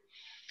sick.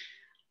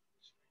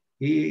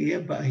 He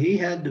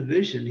had the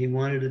vision. He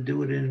wanted to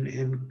do it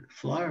in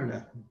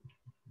Florida.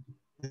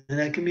 And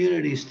that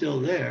community is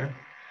still there.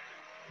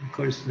 Of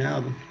course,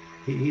 now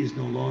he's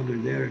no longer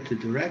there to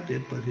direct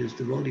it, but his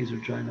devotees are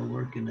trying to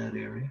work in that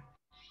area.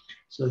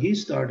 So he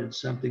started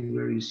something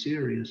very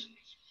serious.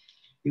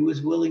 He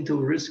was willing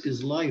to risk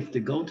his life to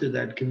go to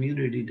that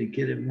community to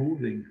get it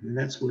moving. And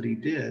that's what he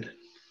did.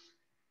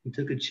 He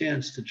took a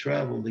chance to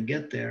travel to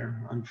get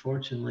there.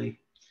 Unfortunately,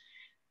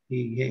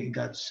 he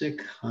got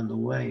sick on the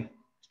way.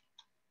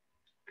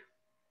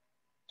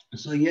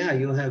 So yeah,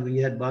 you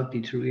had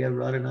Bhakti Charu, you had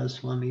Radhanath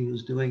Swami,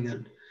 who's doing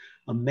an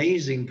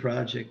amazing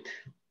project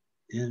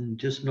in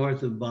just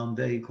north of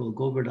Bombay called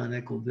Govardhan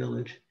Eco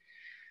Village,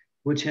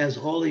 which has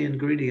all the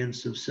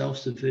ingredients of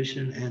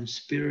self-sufficient and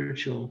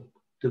spiritual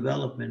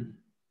development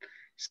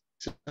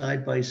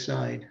side by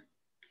side,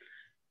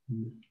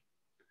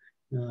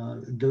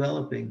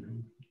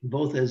 developing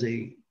both as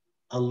a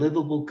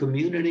livable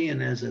community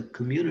and as a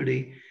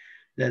community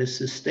that is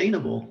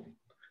sustainable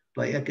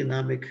by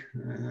economic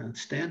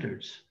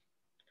standards,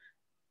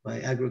 by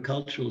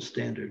agricultural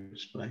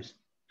standards,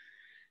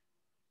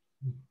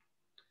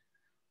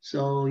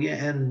 So yeah,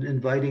 and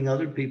inviting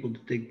other people to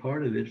take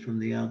part of it from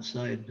the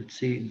outside,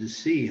 to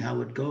see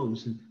how it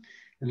goes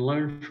and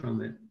learn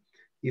from it.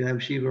 You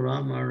have Shiva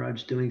Ram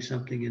Maharaj doing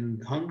something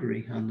in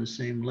Hungary on the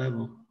same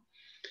level.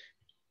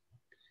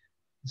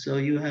 So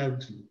you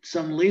have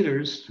some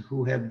leaders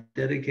who have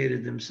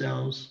dedicated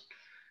themselves,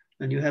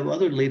 and you have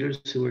other leaders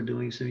who are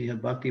doing so. You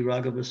have Bhakti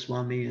Raghava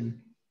Swami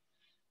in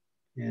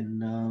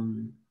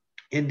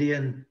India,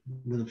 and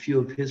with a few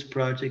of his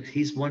projects,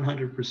 he's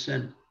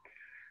 100%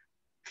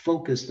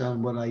 focused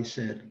on what I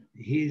said.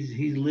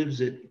 He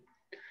lives it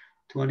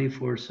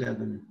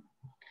 24/7.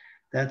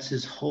 That's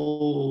his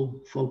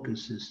whole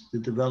focus, is to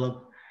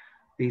develop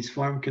these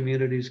farm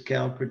communities,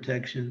 cow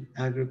protection,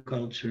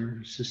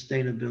 agriculture,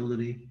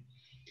 sustainability.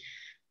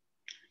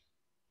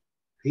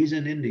 He's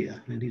in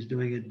India and he's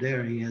doing it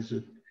there. He has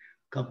a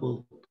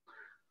couple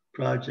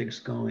projects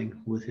going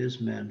with his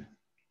men.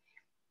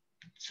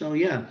 So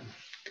yeah,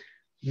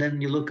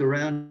 then you look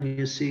around and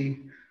you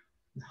see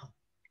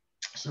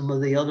some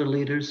of the other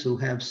leaders who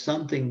have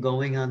something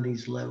going on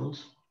these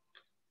levels.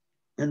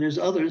 And there's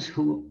others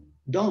who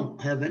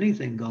don't have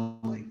anything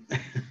going.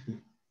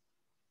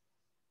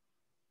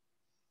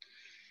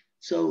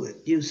 So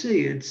you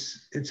see,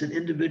 it's an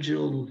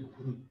individual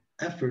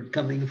effort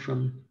coming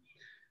from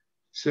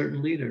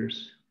certain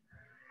leaders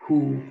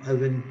who have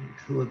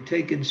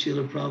taken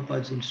Srila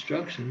Prabhupada's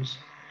instructions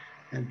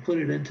and put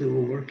it into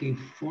a working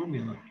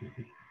formula.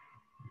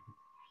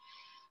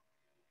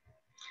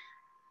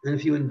 And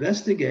if you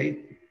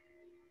investigate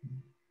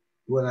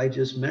what I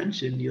just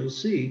mentioned, you'll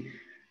see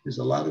there's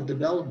a lot of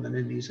development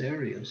in these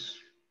areas,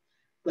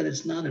 but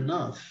it's not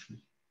enough.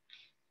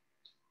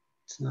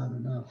 It's not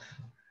enough.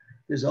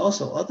 There's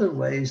also other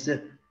ways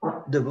that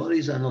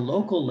devotees on a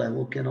local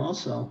level can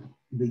also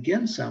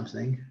begin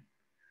something,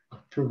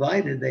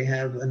 provided they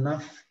have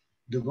enough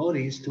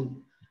devotees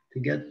to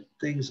get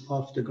things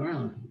off the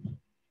ground.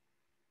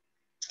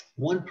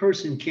 One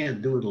person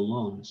can't do it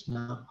alone. It's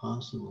not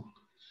possible.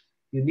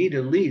 You need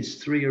at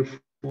least 3 or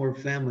 4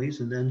 families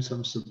and then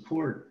some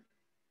support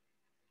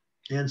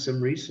and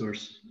some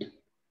resources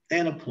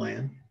and a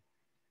plan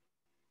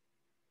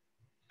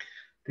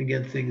to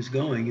get things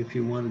going if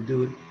you want to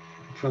do it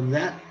from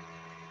that,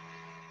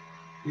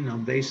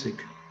 basic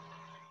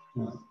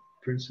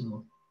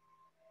principle.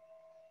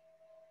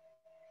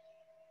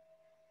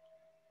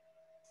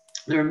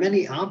 There are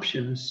many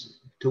options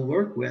to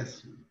work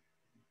with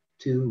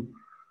to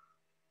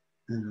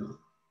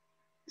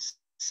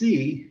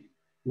see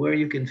where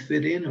you can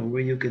fit in or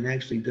where you can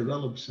actually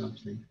develop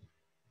something.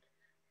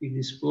 You can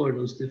explore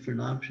those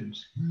different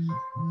options.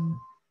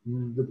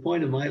 The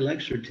point of my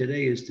lecture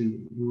today is to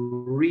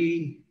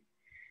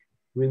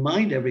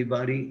remind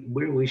everybody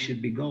where we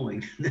should be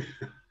going.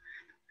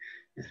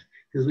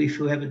 Because we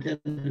have a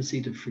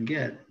tendency to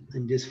forget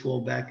and just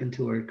fall back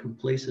into our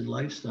complacent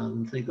lifestyle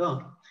and think,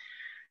 oh,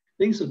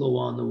 things will go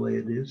on the way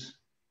it is.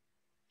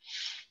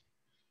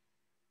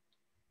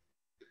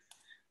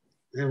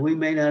 And we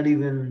may not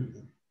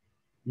even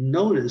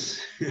notice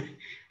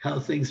how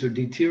things are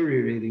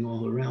deteriorating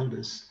all around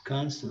us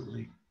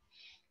constantly.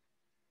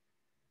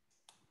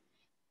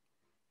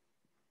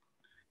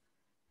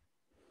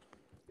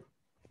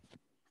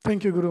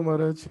 Thank you, Guru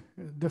Maharaj.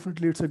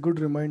 Definitely, it's a good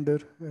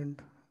reminder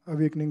and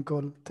awakening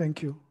call.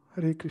 Thank you.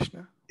 Hare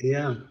Krishna.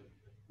 Yeah,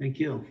 thank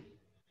you.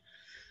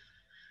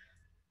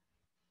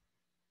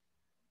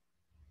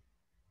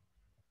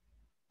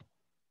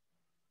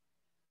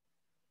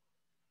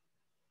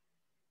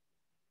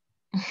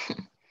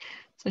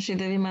 So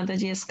Sridevi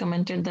Mataji has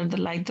commented that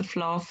like the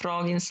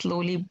frog in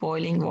slowly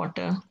boiling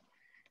water.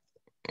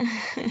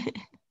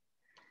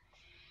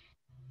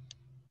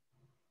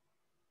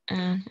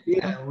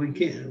 Yeah, we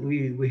can't.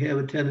 We have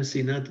a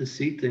tendency not to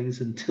see things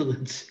until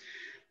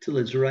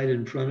it's right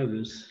in front of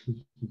us.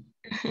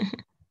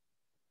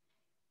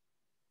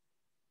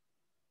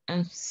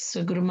 And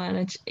so Guru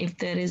Maharaj, if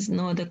there is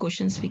no other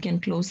questions, we can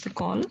close the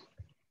call.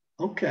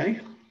 Okay,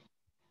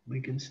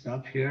 we can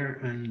stop here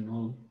and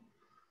we'll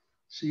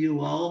see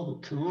you all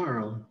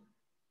tomorrow,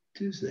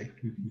 Tuesday.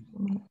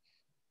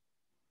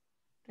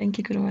 Thank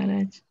you, Guru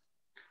Maharaj.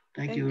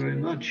 Thank you very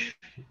much.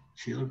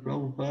 Srila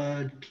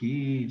Prabhupada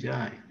Ki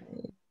Jai.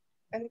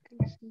 Hare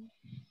Krishna.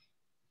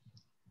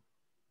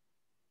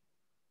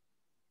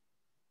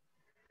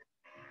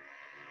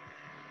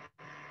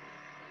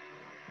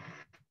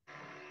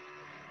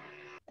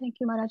 Thank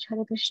you, Maharaj.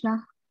 Hare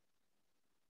Krishna.